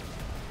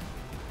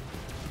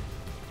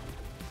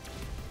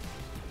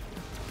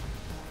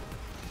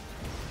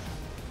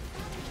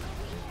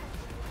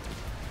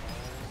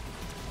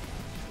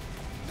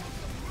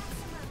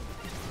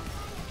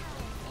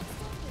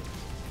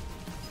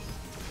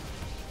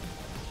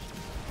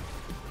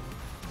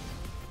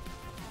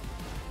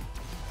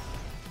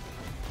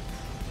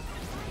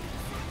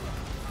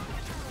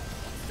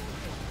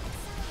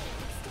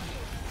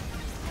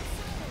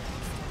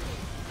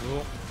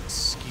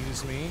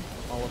 Excuse me.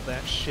 All of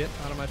that shit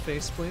out of my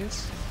face,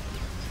 please.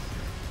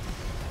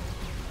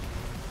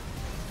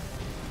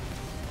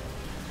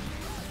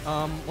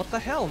 What the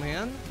hell,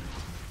 man?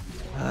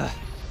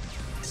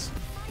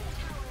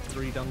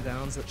 Three dumb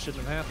downs that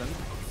shouldn't have happened.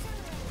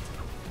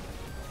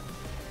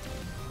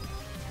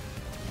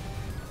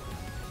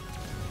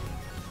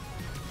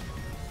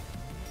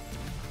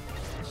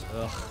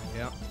 Ugh,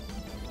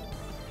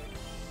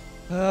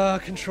 yeah.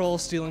 Control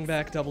stealing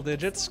back double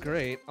digits.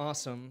 Great.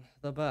 Awesome.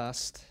 The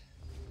best.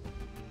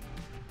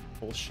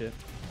 Bullshit.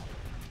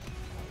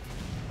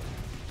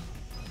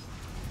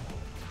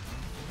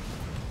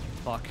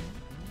 Fuck.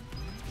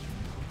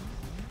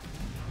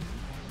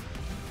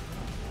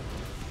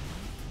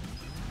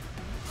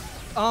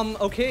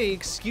 Okay,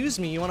 excuse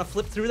me, you wanna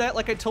flip through that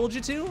like I told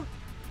you to?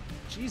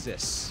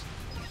 Jesus.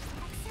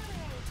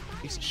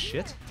 Piece of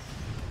shit.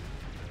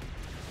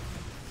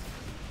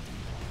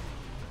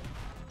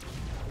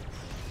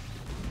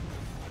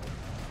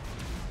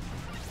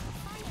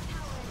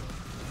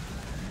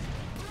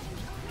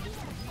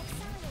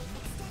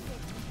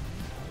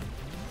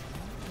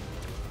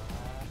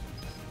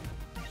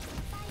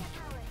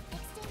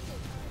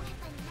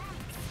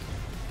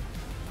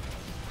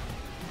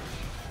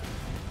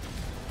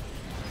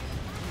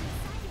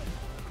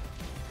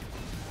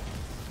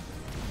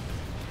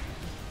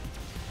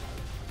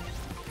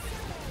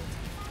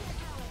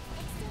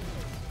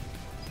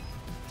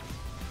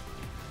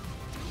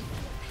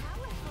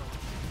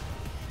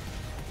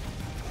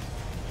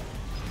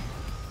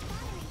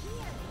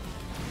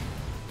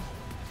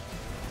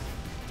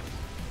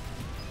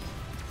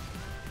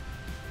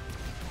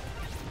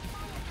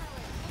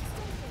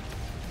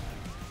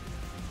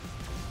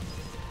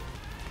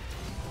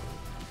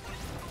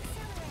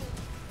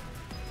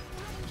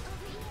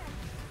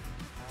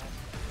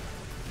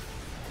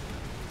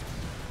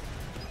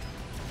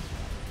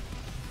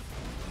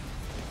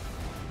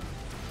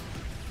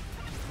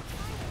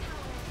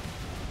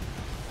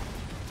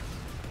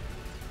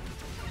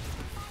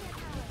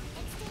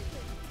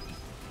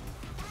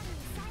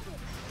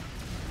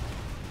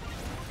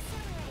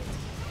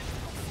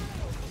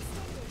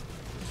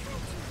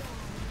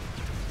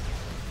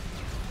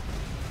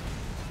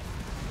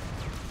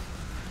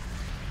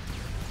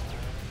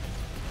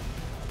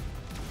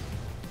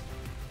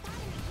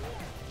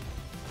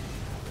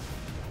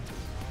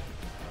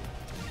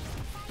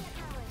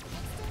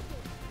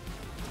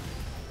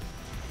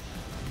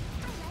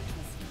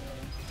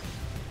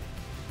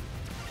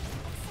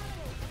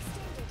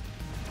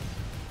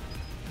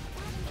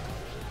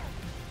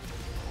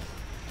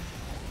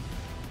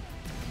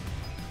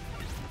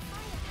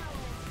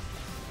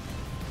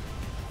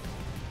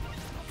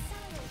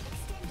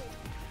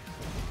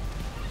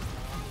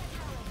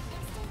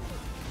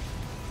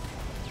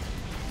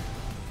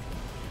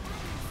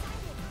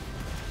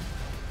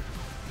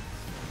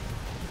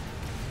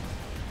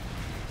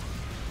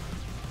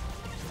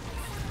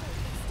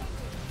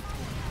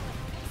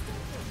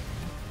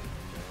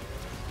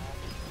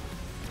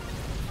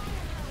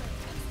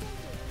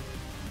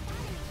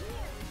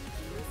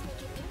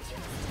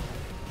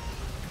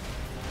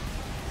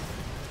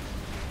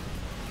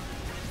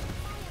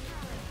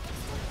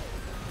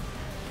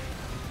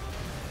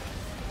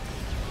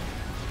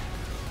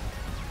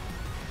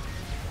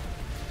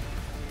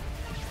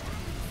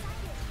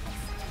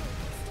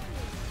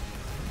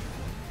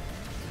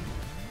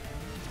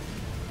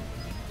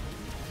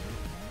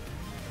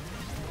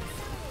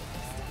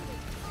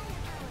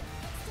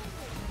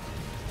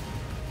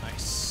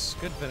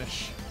 Good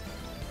finish.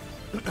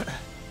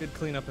 Good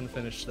cleanup and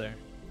finish there.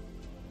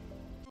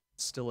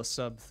 Still a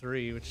sub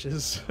 3, which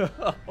is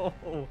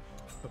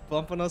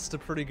bumping us to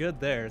pretty good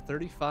there.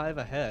 35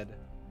 ahead.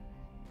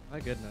 My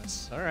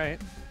goodness. All right.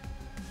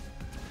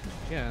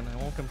 Again, I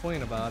won't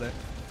complain about it,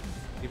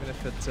 even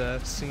if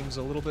it seems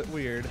a little bit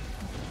weird.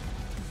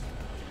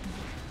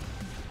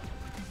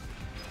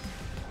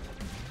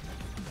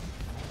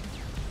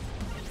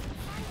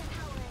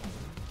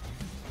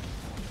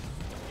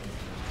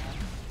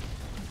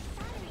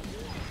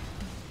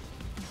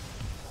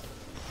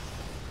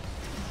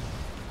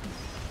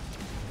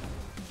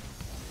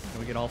 Can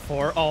we get all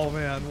 4? Oh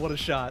man, what a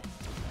shot.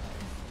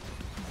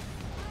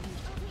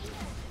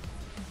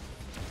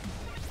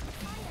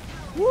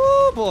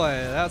 Woo boy,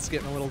 that's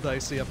getting a little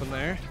dicey up in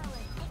there.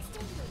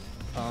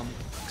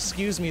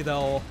 Excuse me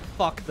though,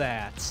 fuck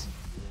that.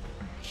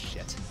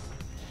 Shit.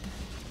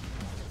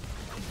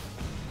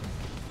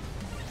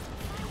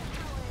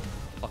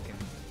 Fucking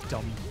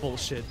dumb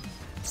bullshit.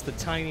 It's the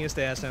tiniest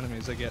ass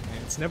enemies that get me.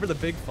 It's never the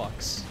big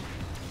fucks.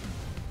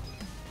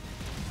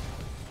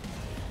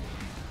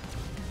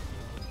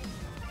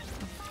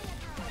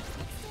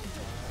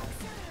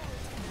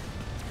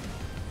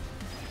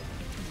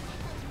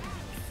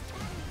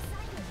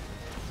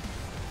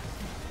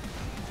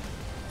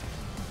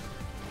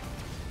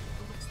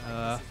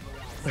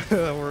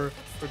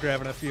 We're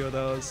grabbing a few of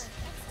those.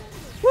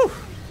 Woo!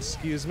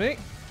 Excuse me.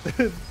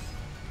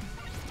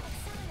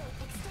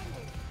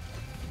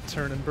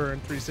 Turn and burn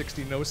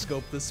 360 no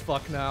scope this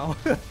fuck now.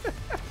 Like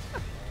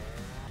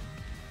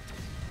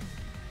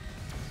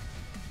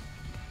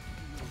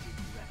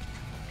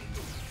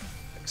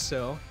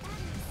so.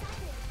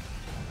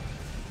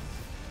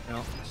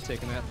 No,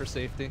 taking that for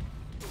safety.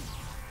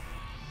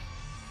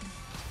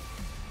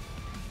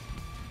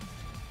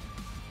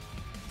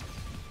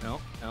 No,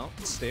 no,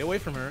 stay away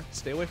from her.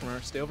 Stay away from her.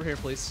 Stay over here,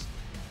 please.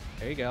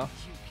 There you go.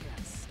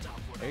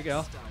 There you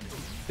go.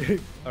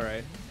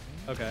 Alright.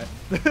 Okay.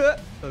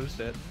 Oh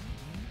shit.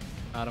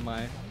 Out of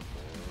my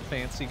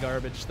fancy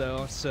garbage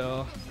though,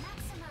 so.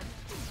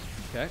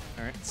 Okay,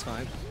 alright, it's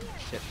fine.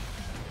 Shit.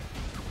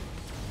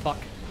 Fuck.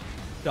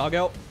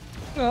 Doggo.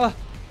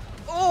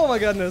 Oh my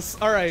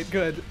goodness. Alright,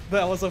 good.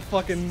 That was a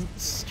fucking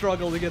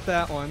struggle to get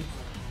that one.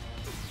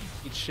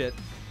 Eat shit.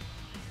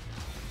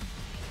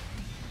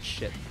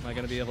 Shit. Am I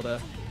gonna be able to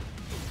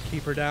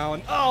keep her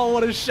down? Oh,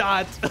 what a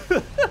shot!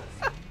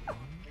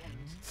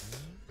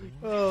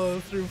 Oh,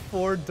 through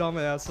 4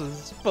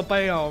 dumbasses.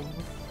 Ba-bam!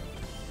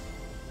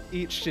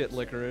 Eat shit,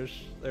 Licorice.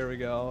 There we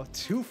go.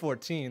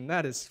 214.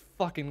 That is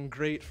fucking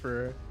great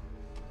for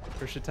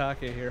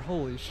Shiitake here.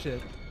 Holy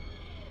shit.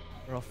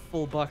 We're a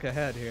full buck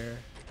ahead here.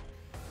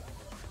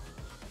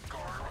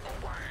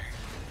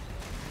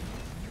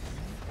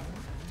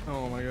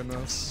 Oh my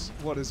goodness.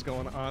 What is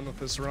going on with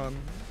this run?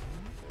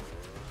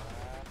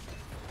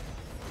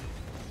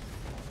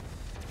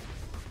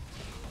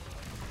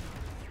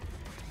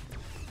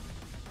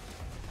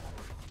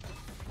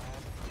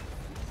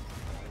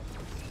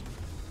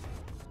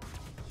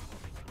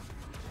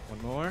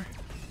 One more.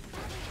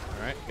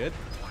 Alright, good.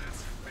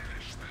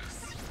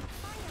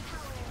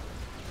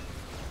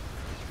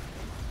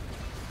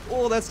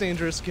 Oh, that's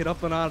dangerous. Get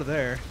up and out of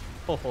there.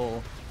 Ho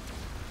ho.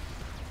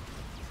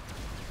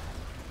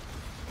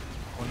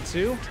 1,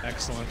 2.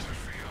 Excellent.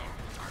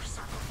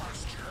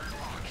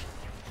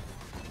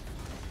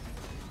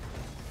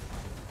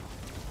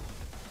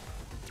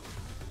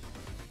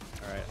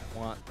 Alright, I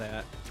want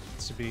that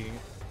to be...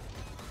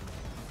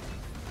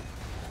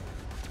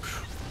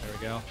 There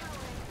we go.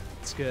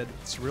 It's good.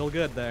 It's real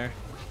good there.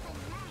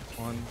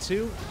 1,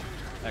 2.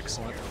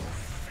 Excellent.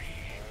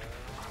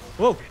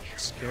 Whoa!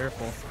 Just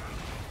careful.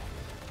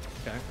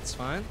 Okay, it's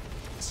fine.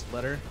 Just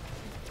let her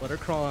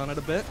crawl on it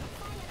a bit.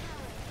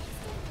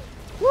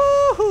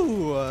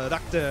 Woohoo!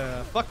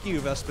 Doctor! Fuck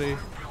you, Vespi.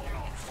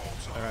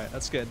 Alright,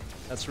 that's good.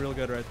 That's real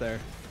good right there.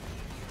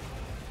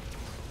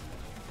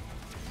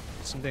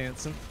 Do some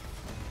dancing.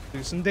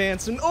 Do some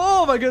dancing.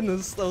 Oh my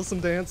goodness! That was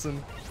some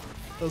dancing.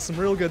 That was some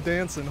real good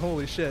dancing.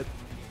 Holy shit.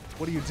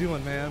 What are you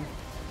doing, man?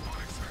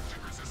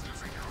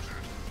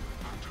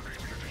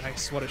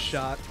 Nice, what a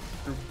shot.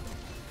 Through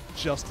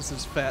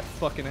Justice's fat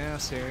fucking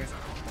ass here.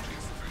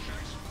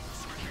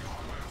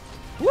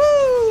 Woo!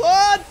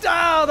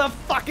 Oh, the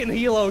fucking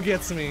helo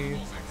gets me.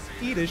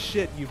 Eat a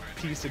shit, you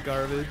piece of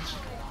garbage.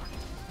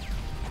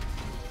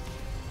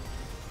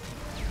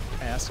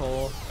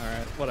 Asshole.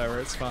 Alright, whatever,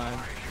 it's fine.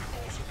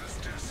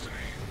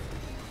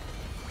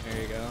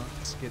 There you go.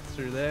 Let's get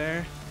through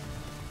there.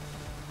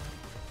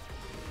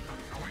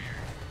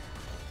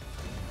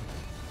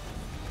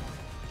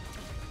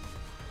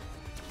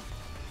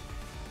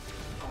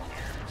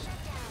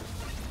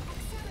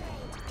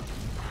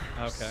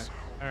 Okay.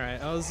 Alright,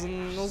 that was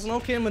an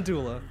okay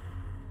medulla.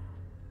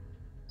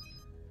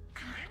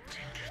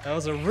 That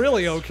was a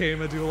really okay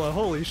medulla.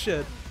 Holy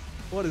shit.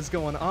 What is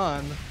going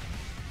on?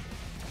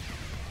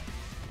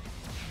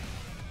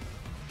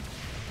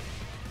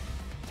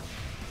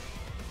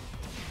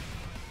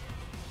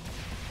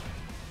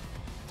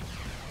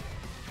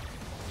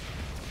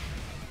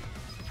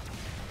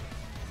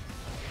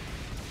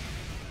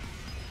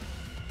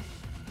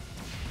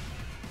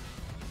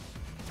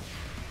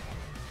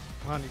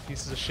 Come on, you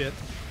pieces of shit.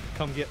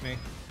 Come get me.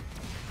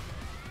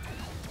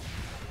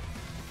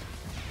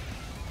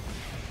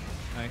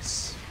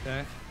 Nice.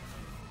 Okay.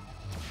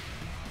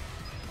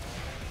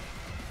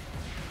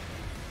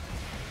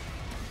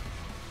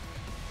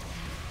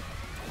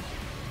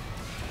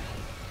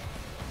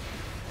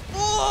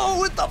 Oh,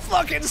 with the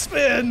fucking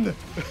spin!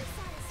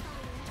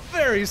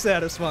 Very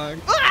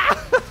satisfying.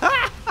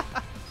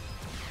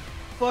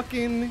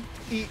 Fucking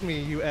eat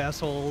me, you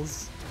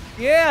assholes.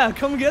 Yeah,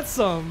 come get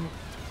some.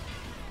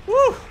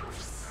 Woo!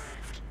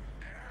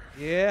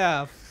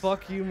 Yeah,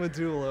 fuck you,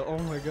 Medulla. Oh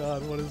my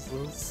god, what is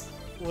this?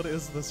 What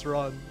is this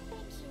run?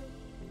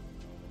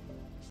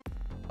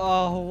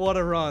 Oh, what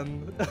a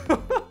run.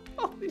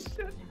 Holy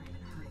shit.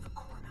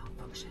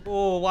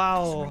 Oh,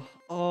 wow.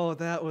 Oh,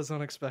 that was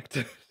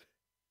unexpected.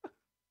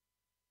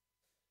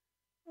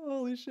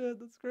 Holy shit,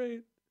 that's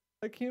great.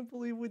 I can't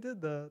believe we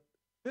did that.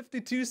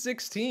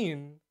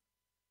 52-16.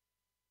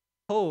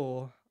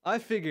 Oh, I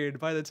figured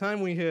by the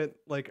time we hit,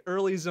 like,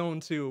 early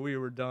zone 2, we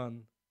were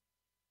done.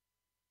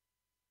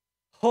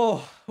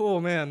 Oh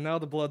man, now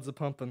the blood's a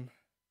pumping.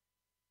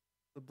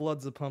 The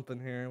blood's a pumping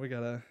here. We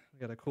gotta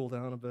cool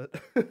down a bit.